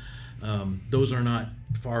Indiana. Those are not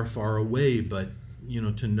far away, but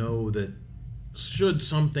to know that should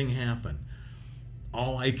something happen,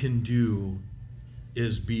 all I can do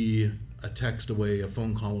is be a text away, a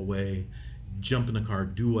phone call away, jump in the car,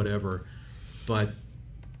 do whatever. But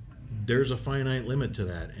there's a finite limit to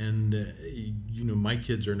that, and my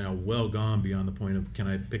kids are now well gone beyond the point of can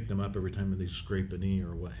I pick them up every time they scrape a knee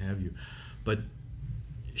or what have you. But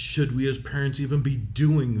should we as parents even be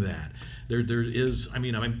doing that? There is.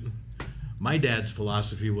 My dad's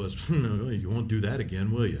philosophy was, you won't do that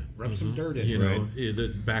again, will you? Rub some dirt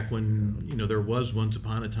in. Back when there was once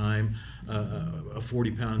upon a time a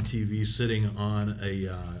 40-pound TV sitting on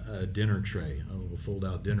a dinner tray, a little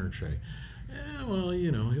fold-out dinner tray.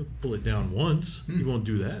 He'll pull it down once. He won't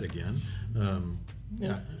do that again.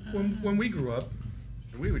 When we grew up,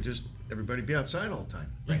 we would just everybody be outside all the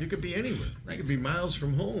time. Right. You could be anywhere. Right. You could be miles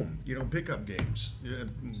from home. Pickup games,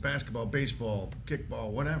 basketball, baseball, kickball,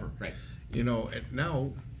 whatever. Right.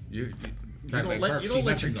 Now you Drive by don't parks,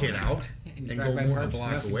 let see your nothing kid going on. out Yeah, and you and drive go by more than a parks,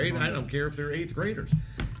 block nothing's away. And going I on. don't care if they're 8th graders.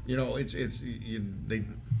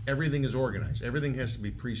 Everything is organized. Everything has to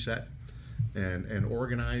be preset and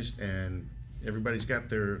organized, and everybody's got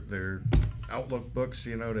their Outlook books,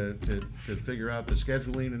 to figure out the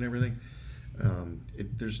scheduling and everything.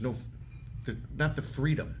 There's not the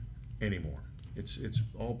freedom anymore. It's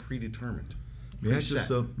all predetermined. May I just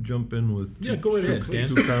jump in with go right ahead, Dan.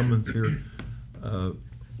 two comments here?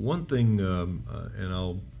 One thing,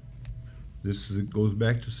 goes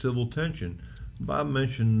back to civil tension. Bob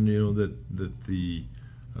mentioned, that the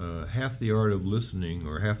half the art of listening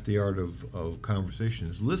or half the art of conversation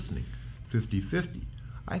is listening, 50-50.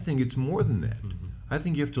 I think it's more than that. Mm-hmm. I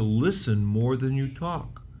think you have to listen more than you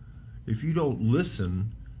talk. If you don't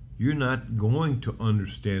listen, you're not going to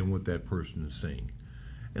understand what that person is saying.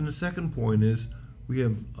 And the second point is, we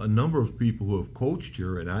have a number of people who have coached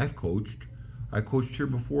here, and I've coached. I coached here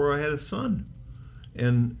before I had a son.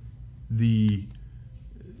 And the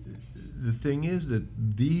thing is that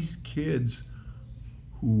these kids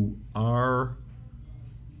who are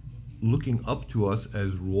looking up to us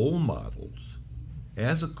as role models,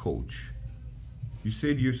 as a coach, you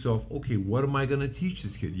say to yourself, okay, what am I going to teach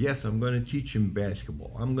this kid? Yes, I'm going to teach him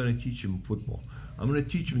basketball. I'm going to teach him football. I'm going to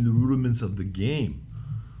teach him the rudiments of the game.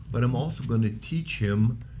 But I'm also going to teach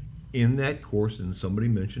him in that course, and somebody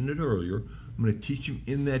mentioned it earlier, I'm going to teach him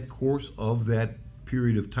in that course of that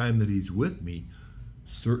period of time that he's with me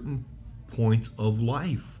certain points of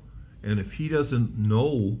life. And if he doesn't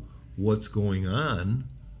know what's going on,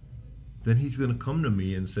 then he's going to come to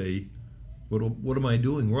me and say, what am I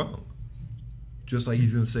doing wrong? Just like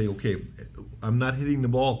he's going to say, okay, I'm not hitting the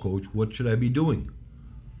ball, coach. What should I be doing?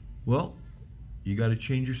 well, you got to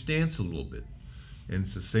change your stance a little bit. And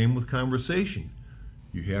it's the same with conversation.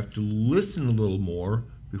 You have to listen a little more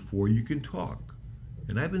before you can talk.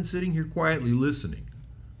 And I've been sitting here quietly listening.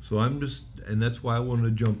 So and that's why I wanted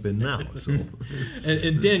to jump in now. So,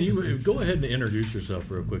 And Dan, you go ahead and introduce yourself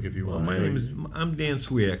real quick if you want. I'm Dan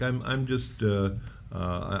Swiak. I'm just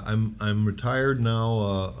I'm retired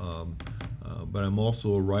now, but I'm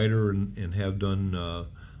also a writer and have done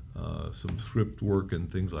some script work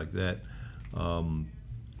and things like that. I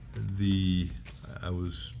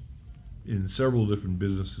was in several different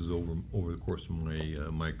businesses over the course of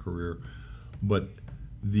my career, but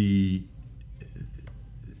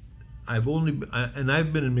I've been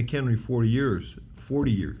in McHenry 40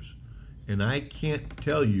 years, and I can't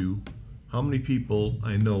tell you how many people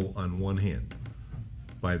I know on one hand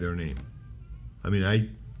by their name. I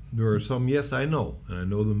mean, there are some, yes, I know, and I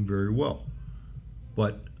know them very well,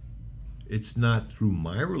 but it's not through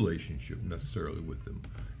my relationship necessarily with them.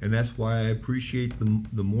 And that's why I appreciate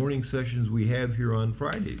the morning sessions we have here on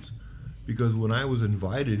Fridays. Because when I was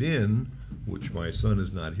invited in, which my son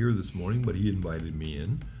is not here this morning, but he invited me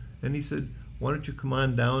in, and he said, why don't you come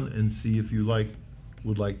on down and see if you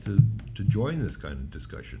would like to join this kind of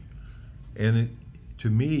discussion. And to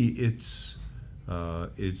me, it's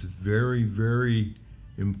very, very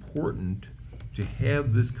important to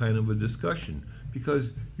have this kind of a discussion,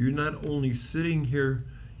 because you're not only sitting here,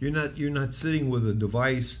 you're not sitting with a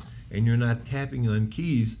device and you're not tapping on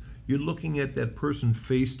keys. You're looking at that person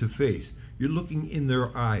face to face. You're looking in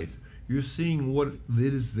their eyes. You're seeing what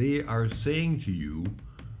it is they are saying to you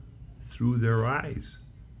through their eyes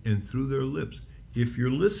and through their lips. If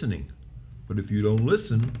you're listening, but if you don't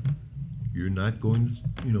listen, you're not going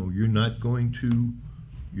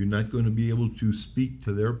to be able to speak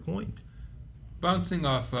to their point. Bouncing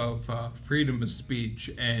off of freedom of speech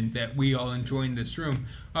and that we all enjoy in this room,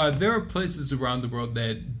 there are places around the world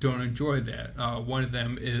that don't enjoy that. One of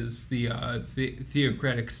them is the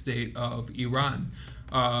theocratic state of Iran.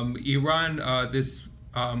 Iran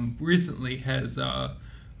recently has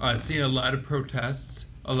seen a lot of protests,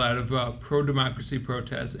 a lot of pro-democracy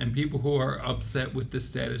protests, and people who are upset with the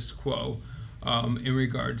status quo in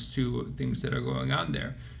regards to things that are going on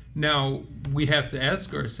there. Now, we have to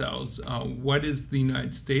ask ourselves, what is the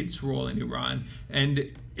United States' role in Iran,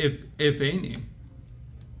 and if any?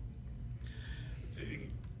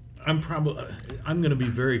 I'm going to be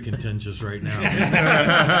very contentious right now.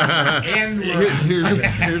 And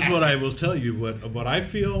Here's what I will tell you. What I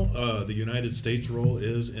feel the United States' role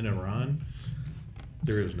is in Iran,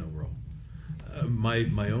 there is no role.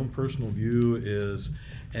 My own personal view is,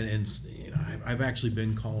 and you know, I've actually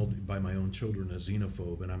been called by my own children a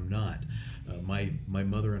xenophobe, and I'm not. My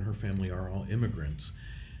mother and her family are all immigrants.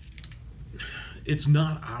 It's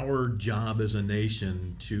not our job as a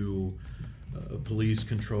nation to police,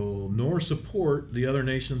 control, nor support the other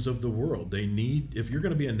nations of the world. If you're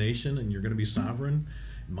going to be a nation and you're going to be sovereign,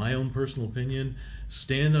 in my own personal opinion,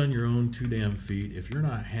 stand on your own two damn feet. If you're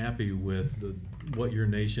not happy with what your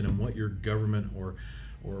nation and what your government or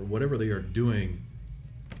whatever they are doing,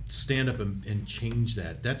 stand up and change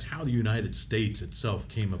that. That's how the United States itself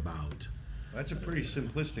came about. That's a pretty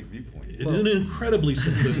simplistic viewpoint. It is an incredibly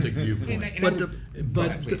simplistic viewpoint.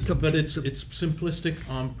 But it's simplistic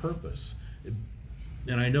on purpose.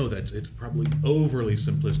 And I know that it's probably overly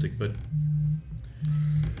simplistic, but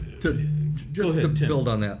Just ahead, to Tim. build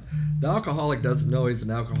on that, the alcoholic doesn't know he's an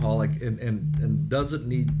alcoholic and doesn't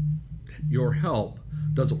need your help,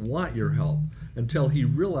 doesn't want your help until he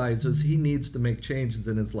realizes he needs to make changes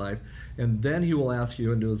in his life, and then he will ask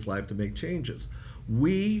you into his life to make changes.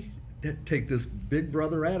 We take this big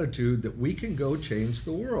brother attitude that we can go change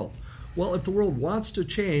the world. Well, if the world wants to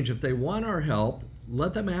change, if they want our help,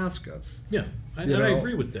 let them ask us. yeah, I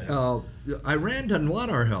agree with that. Iran doesn't want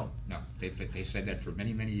our help. no, they said that for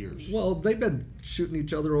many, many years. Well, they've been shooting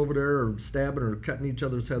each other over there or stabbing or cutting each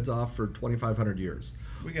other's heads off for 2,500 years.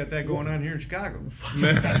 We got that going on here in Chicago.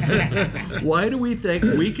 Why do we think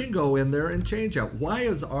we can go in there and change that? Why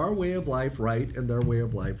is our way of life right and their way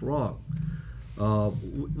of life wrong?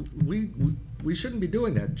 We shouldn't be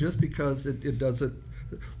doing that just because it doesn't.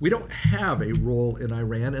 We don't have a role in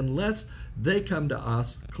Iran unless they come to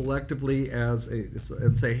us collectively and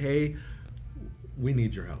say, "Hey, we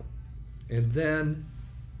need your help," and then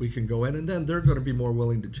we can go in, and then they're going to be more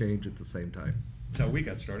willing to change at the same time. That's how we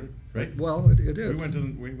got started, right? Well, it is.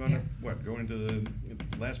 We went to go into the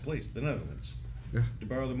last place, the Netherlands, Yeah. to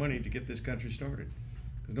borrow the money to get this country started,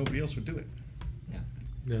 because nobody else would do it. Yeah.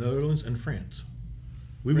 The Netherlands and France.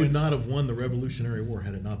 We would not have won the Revolutionary War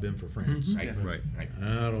had it not been for France. Right. Right. Right.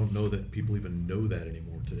 I don't know that people even know that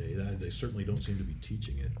anymore today. They certainly don't seem to be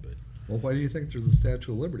teaching it, but Well, why do you think there's a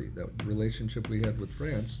Statue of Liberty? That relationship we had with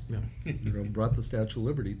France, yeah. brought the Statue of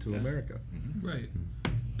Liberty to America. Right.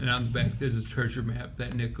 And on the back, there's a treasure map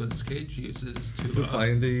that Nicolas Cage uses to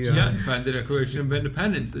Find the find the Declaration of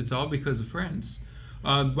Independence. It's all because of France.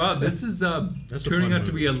 Wow, this is That's a turning fun out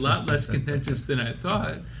to be a lot less contentious than I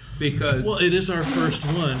thought. Because Well, it is our first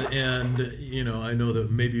one, and I know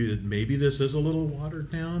that maybe this is a little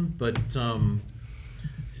watered down, but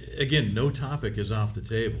again, no topic is off the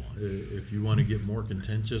table. If you want to get more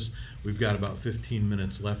contentious, we've got about 15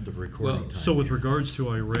 minutes left of recording Well, time. so with here. regards to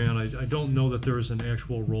Iran, I don't know that there is an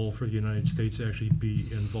actual role for the United States to actually be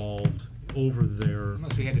involved over there.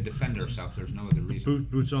 Unless we had to defend ourselves, there's no other reason.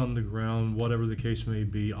 Boots on the ground, whatever the case may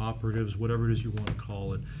be, operatives, whatever it is you want to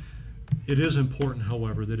call it. It is important,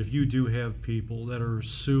 however, that if you do have people that are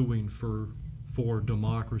suing for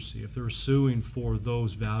democracy, if they're suing for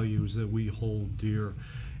those values that we hold dear,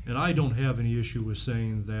 and I don't have any issue with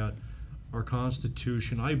saying that our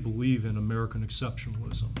Constitution, I believe in American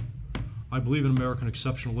exceptionalism. I believe in American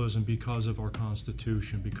exceptionalism because of our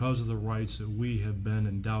Constitution, because of the rights that we have been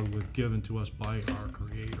endowed with, given to us by our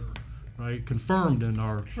Creator, right? Confirmed in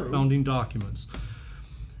our founding documents.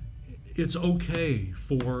 It's okay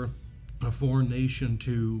for a foreign nation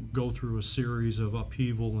to go through a series of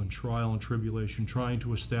upheaval and trial and tribulation trying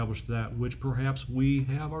to establish that which perhaps we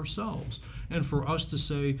have ourselves. And for us to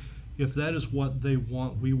say, if that is what they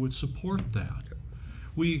want, we would support that.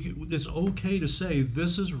 It's okay to say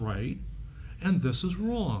this is right and this is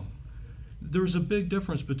wrong. There's a big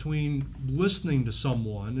difference between listening to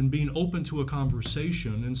someone and being open to a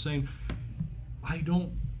conversation and saying, I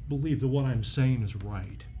don't believe that what I'm saying is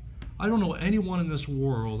right. I don't know anyone in this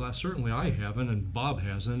world, certainly I haven't, and Bob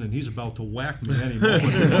hasn't, and he's about to whack me any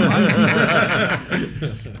moment.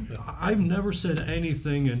 I've never said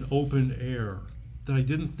anything in open air that I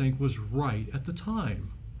didn't think was right at the time.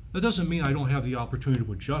 That doesn't mean I don't have the opportunity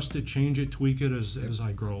to adjust it, change it, tweak it as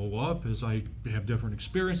I grow up, as I have different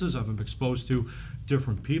experiences. I've been exposed to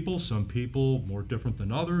different people, some people more different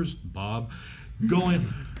than others, Bob,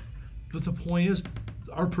 but the point is,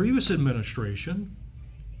 our previous administration,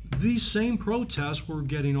 these same protests were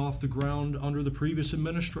getting off the ground under the previous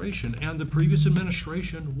administration, and the previous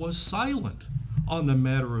administration was silent on the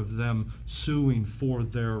matter of them suing for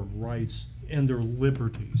their rights and their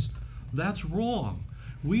liberties. That's wrong.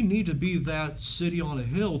 We need to be that city on a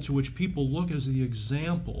hill to which people look as the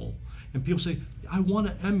example, and people say, I want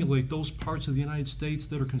to emulate those parts of the United States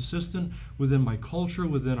that are consistent within my culture,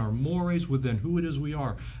 within our mores, within who it is we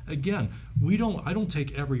are. Again, I don't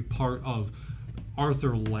take every part of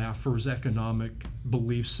Arthur Laffer's economic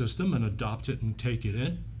belief system and adopt it and take it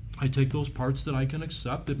in. I take those parts that I can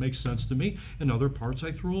accept, that make sense to me, and other parts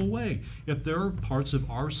I throw away. If there are parts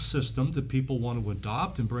of our system that people want to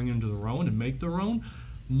adopt and bring into their own and make their own,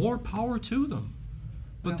 more power to them.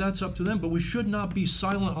 But that's up to them. But we should not be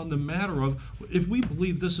silent on the matter of, if we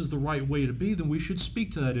believe this is the right way to be, then we should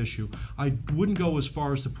speak to that issue. I wouldn't go as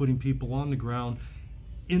far as to putting people on the ground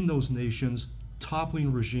in those nations,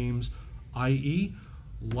 toppling regimes, i.e.,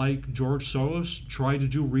 like George Soros tried to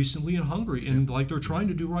do recently in Hungary, and like they're trying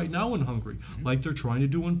to do right now in Hungary, like they're trying to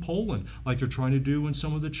do in Poland, like they're trying to do in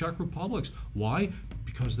some of the Czech republics. Why?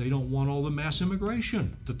 Because they don't want all the mass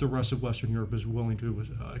immigration that the rest of Western Europe is willing to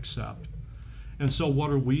accept. And so what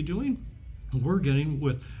are we doing? We're getting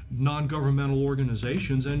with non-governmental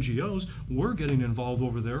organizations, NGOs, we're getting involved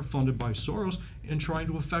over there, funded by Soros, in trying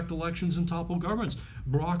to affect elections and topple governments.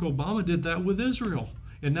 Barack Obama did that with Israel.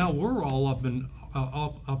 And now we're all up in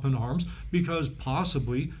arms because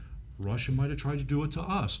possibly Russia might have tried to do it to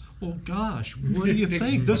us. Well, gosh, what do you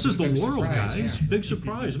think? This is the world, surprise, guys. yeah. Big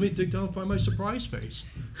surprise. Let me dig down and find my surprise face.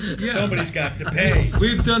 Somebody's got to pay.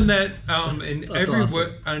 We've done that in That's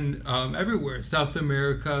everywhere, South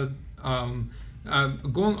America,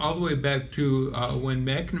 going all the way back to when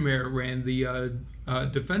McNamara ran the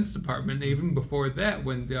Defense Department, even before that,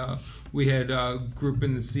 when we had a group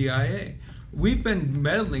in the CIA. We've been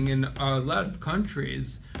meddling in a lot of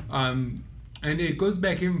countries, and it goes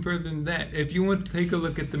back even further than that. If you want to take a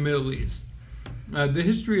look at the Middle East, the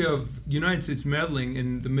history of United States meddling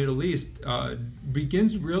in the Middle East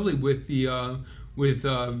begins really with the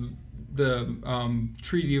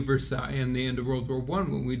Treaty of Versailles and the end of World War I,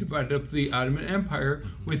 when we divided up the Ottoman Empire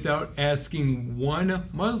without asking one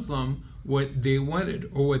Muslim what they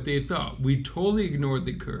wanted or what they thought. We totally ignored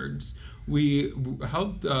the Kurds. We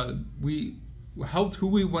helped who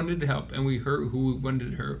we wanted to help, and we hurt who we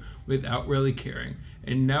wanted to hurt without really caring.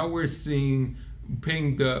 And now we're seeing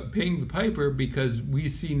paying the piper, because we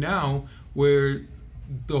see now where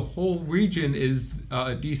the whole region is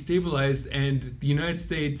destabilized, and the United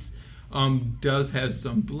States does have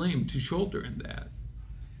some blame to shoulder in that.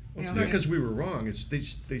 Well, it's not because we were wrong. It's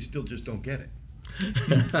they still just don't get it.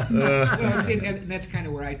 Well, see, and that's kind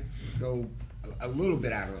of where I go a little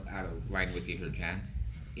bit out of line with you here, John,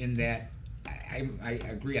 in that I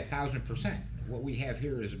agree 1,000%. What we have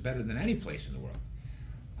here is better than any place in the world.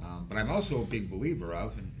 But I'm also a big believer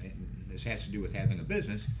of, and this has to do with having a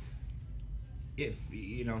business. If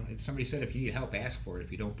somebody said, if you need help, ask for it.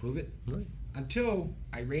 If you don't, prove it. Right. Until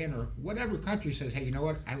Iran or whatever country says, hey, you know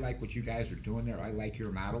what? I like what you guys are doing there. I like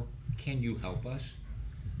your model. Can you help us?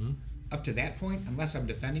 Mm-hmm. Up to that point, unless I'm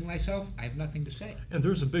defending myself, I have nothing to say. And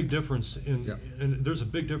there's a big difference in, Yeah. and there's a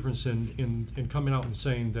big difference in coming out and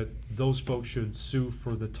saying that those folks should sue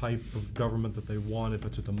for the type of government that they want. If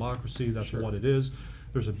it's a democracy, that's what it is.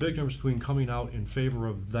 There's a big difference between coming out in favor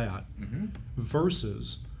of that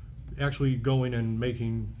versus actually going and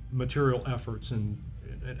making material efforts and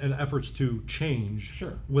efforts to change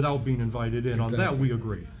Sure. without being invited in. On that, Exactly. we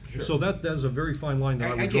agree. So that's a very fine line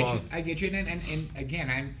that I I would get draw. you. I get you. And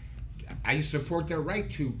again, I support their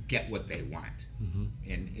right to get what they want.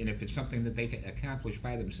 And if it's something that they can accomplish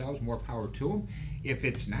by themselves, more power to them. If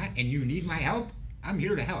it's not, and you need my help, I'm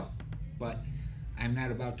here to help. But I'm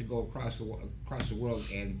not about to go across the world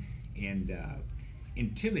and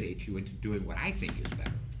intimidate you into doing what I think is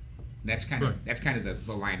better. That's kind of Right.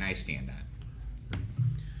 the line I stand on.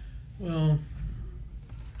 Well,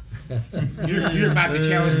 You're about to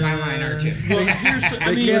challenge my line, aren't you? well, here's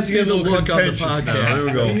They can't see the look on the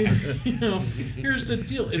podcast. There we go. here's the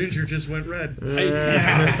deal. If- Ginger just went red.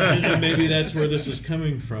 and maybe that's where this is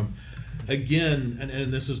coming from. Again,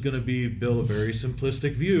 and this is going to be, Bill, a very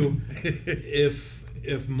simplistic view.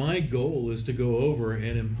 If my goal is to go over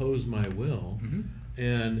and impose my will,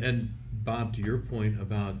 and Bob, to your point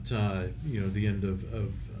about the end of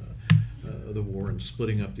the war and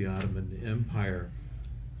splitting up the Ottoman Empire,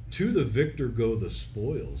 to the victor go the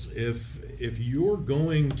spoils. If you're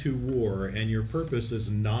going to war and your purpose is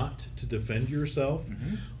not to defend yourself,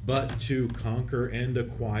 but to conquer and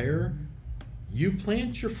acquire, you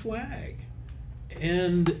plant your flag,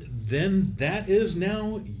 and then that is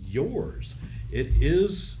now yours.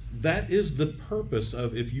 That is the purpose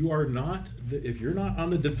of, if you're not on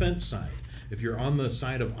the defense side, if you're on the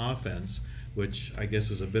side of offense, which I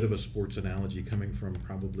guess is a bit of a sports analogy coming from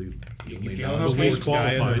probably the only feeling non-sports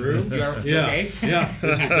okay? guy in the room. You are- Yeah, okay? yeah.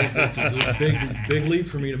 It's a big leap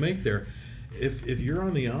for me to make there. If you're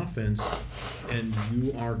on the offense and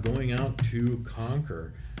you are going out to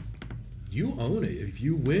conquer, you own it. If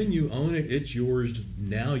you win, you own it. It's yours.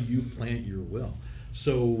 Now you plant your will.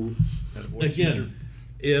 So again,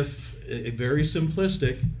 if very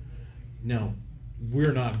simplistic, now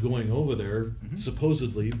we're not going over there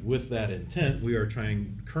supposedly with that intent. We are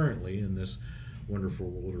trying currently in this wonderful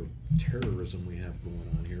world of terrorism we have going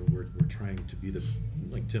on here. We're trying to be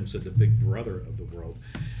like Tim said, the big brother of the world.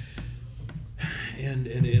 And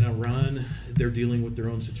in Iran, they're dealing with their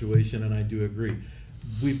own situation, and I do agree.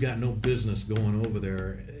 We've got no business going over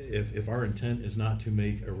there if our intent is not to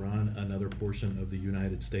make Iran another portion of the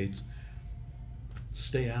United States.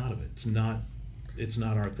 Stay out of it. It's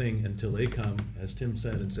not our thing until they come, as Tim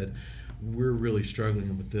said, and said, we're really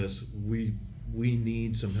struggling with this. We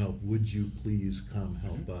need some help. Would you please come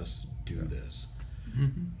help us do this?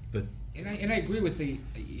 But And I agree with the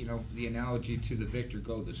analogy to the victor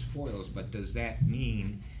go the spoils, but does that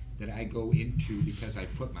mean that I go into, because I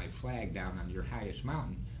put my flag down on your highest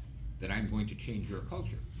mountain, that I'm going to change your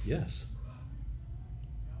culture? yes.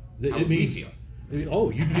 How would we feel?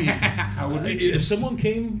 Oh, you'd be. How would we feel? If someone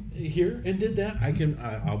came here and did that,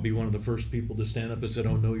 I'll be one of the first people to stand up and say,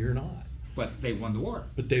 "Oh no, you're not." But they won the war.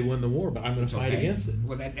 But they won the war. But I'm going to fight Okay. against it.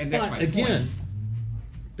 Well, that's But my again,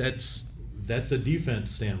 point. that's a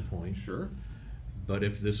defense standpoint. Sure. But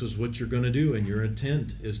if this is what you're going to do, and your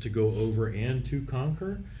intent is to go over and to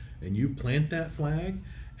conquer, and you plant that flag,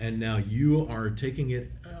 and now you are taking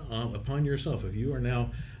it upon yourself. If you are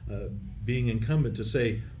now being incumbent to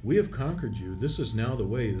say, we have conquered you, this is now the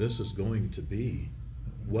way this is going to be.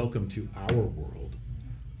 Welcome to our world.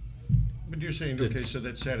 But you're saying, okay, so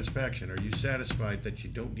that's satisfaction. Are you satisfied that you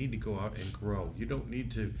don't need to go out and grow? You don't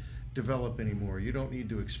need to develop anymore. You don't need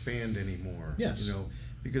to expand anymore. Yes.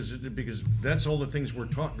 Because that's all the things we're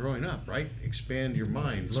taught growing up, right? Expand your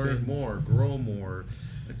mind, learn Expand. more, grow more,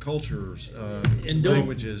 cultures, And don't-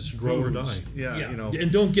 languages, Grow or foods. die. Yeah,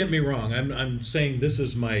 And don't get me wrong, I'm saying this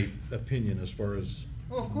is my opinion as far as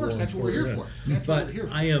Well, of course, war that's what we're here and for. That's what but we're here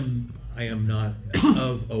for. I am not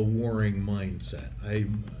of a warring mindset.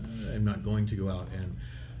 I'm not going to go out and,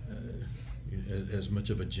 as much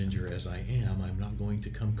of a ginger as I am, I'm not going to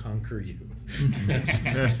come conquer you.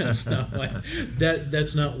 that's not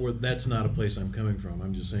that's not a place I'm coming from.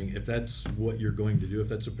 I'm just saying, if that's what you're going to do, if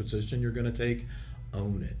that's a position you're going to take,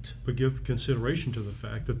 own it. But give consideration to the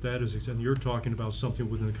fact that that is, and you're talking about something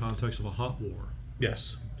within the context of a hot war.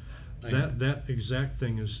 Yes. That exact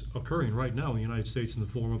thing is occurring right now in the United States in the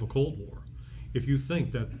form of a Cold War. If you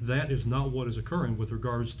think that that is not what is occurring with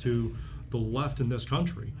regards to the left in this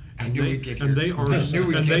country, and they are saying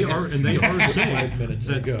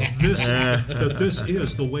that this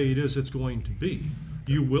is the way it is, it's going to be.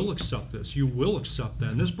 You will accept this. You will accept that.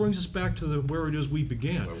 And this brings us back to where it is we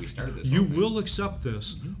began. Where we started this You whole thing. will accept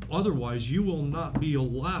this. Otherwise, you will not be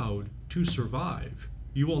allowed to survive.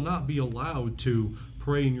 You will not be allowed to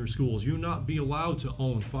pray in your schools. You will not be allowed to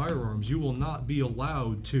own firearms. You will not be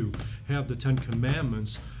allowed to have the Ten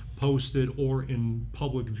Commandments posted or in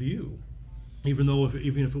public view, even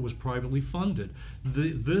if it was privately funded.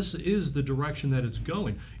 This is the direction that it's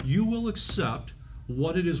going. You will accept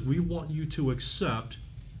what it is we want you to accept,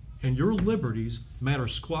 and your liberties matter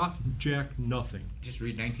squat jack nothing. Just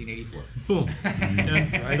read 1984. Boom.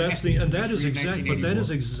 That is Just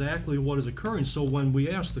read exactly what is occurring. So when we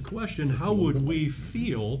ask the question, how would we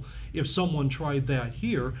feel if someone tried that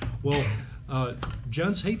here? Well,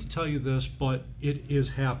 gents, hate to tell you this, but it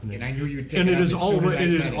is happening. And I knew you'd pick and it it up is as soon as I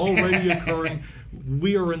already said it. already occurring.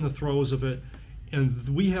 We are in the throes of it, and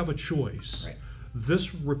we have a choice. Right.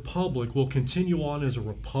 This republic will continue on as a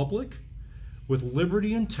republic with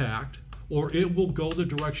liberty intact, or it will go the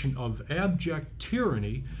direction of abject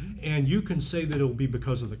tyranny, and you can say that it will be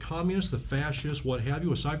because of the communists, the fascists, what have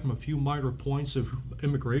you, aside from a few minor points of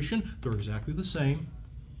immigration. They're exactly the same.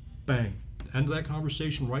 Bang. End of that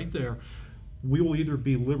conversation right there. We will either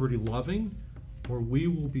be liberty loving or we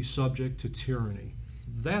will be subject to tyranny.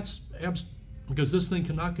 That's because this thing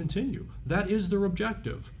cannot continue. That is their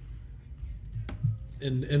objective.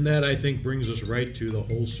 And that, I think, brings us right to the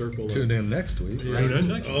whole circle. Tune in next week. Tune in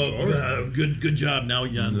next week. Good job. Now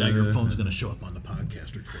your phone's going to show up on the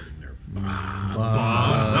podcast recording there.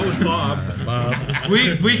 Bob. That was Bob.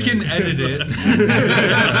 We can edit it.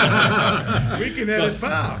 We can edit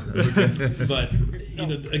Bob. But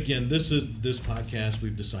again, this podcast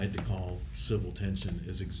we've decided to call Civil Tension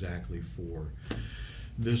is exactly for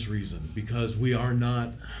this reason, because we are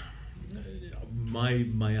not. My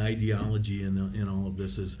ideology in all of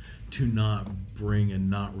this is to not bring and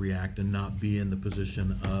not react and not be in the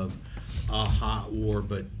position of a hot war.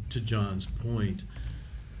 But to John's point,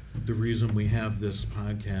 the reason we have this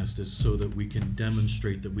podcast is so that we can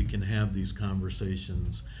demonstrate that we can have these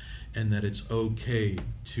conversations, and that it's okay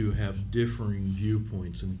to have differing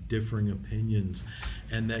viewpoints and differing opinions,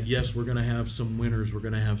 and that yes, we're going to have some winners, we're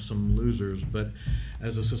going to have some losers, but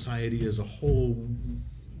as a society as a whole,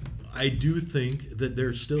 I do think that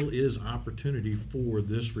there still is opportunity for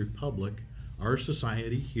this republic, our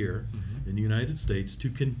society here in the United States, to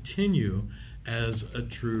continue as a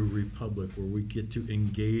true republic, where we get to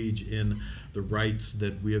engage in the rights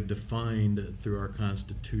that we have defined through our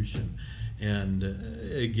Constitution. And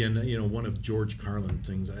again, one of George Carlin's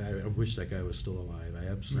things, I wish that guy was still alive. I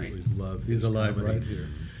absolutely love his He's alive comedy. right here.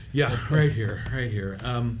 Yeah, right here.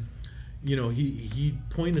 He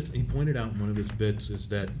pointed out in one of his bits is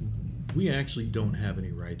that we actually don't have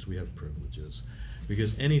any rights, we have privileges.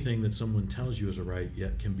 Because anything that someone tells you is a right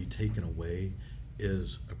yet can be taken away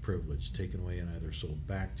is a privilege, taken away and either sold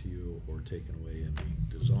back to you or taken away and being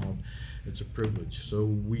dissolved. It's a privilege. So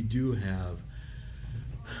we do have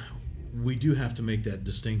to make that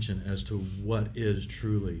distinction as to what is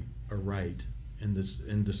truly a right, and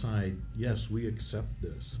decide, yes, we accept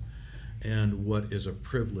this, and what is a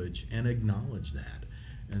privilege, and acknowledge that,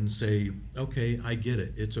 and say, okay, I get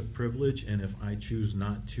it. It's a privilege, and if I choose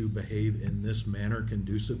not to behave in this manner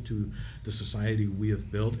conducive to the society we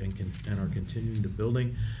have built and are continuing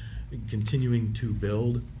to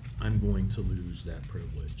build, I'm going to lose that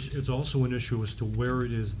privilege. It's also an issue as to where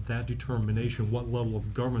it is that determination, what level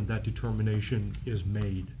of government that determination is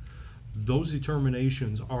made. Those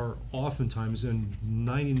determinations are oftentimes, and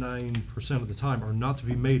 99% of the time, are not to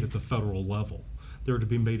be made at the federal level. They're to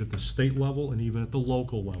be made at the state level and even at the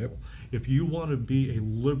local level. Yep. If you want to be a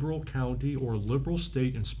liberal county or a liberal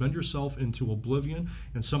state and spend yourself into oblivion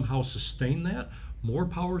and somehow sustain that, more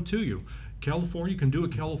power to you. California can do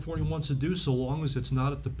what California wants to do, so long as it's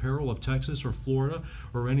not at the peril of Texas or Florida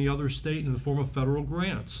or any other state in the form of federal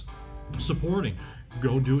grants supporting.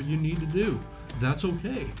 Go do what you need to do. That's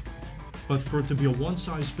okay. But for it to be a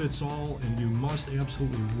one-size-fits-all, and you must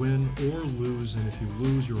absolutely win or lose, and if you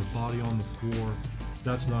lose, you're a body on the floor,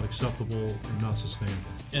 that's not acceptable and not sustainable.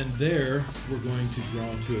 And there, we're going to draw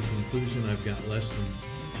to a conclusion. I've got less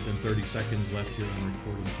than 30 seconds left here on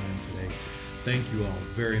recording time today. Thank you all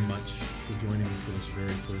very much for joining me for this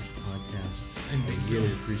very first podcast. And I thank really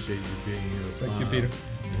you. appreciate you being here. Thank you, Bob, Peter.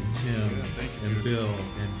 And Tim, thank you, and Peter. Bill,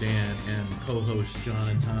 and Dan, and co-hosts John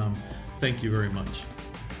and Tom. Thank you very much.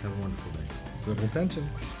 Have a wonderful day. Civil tension.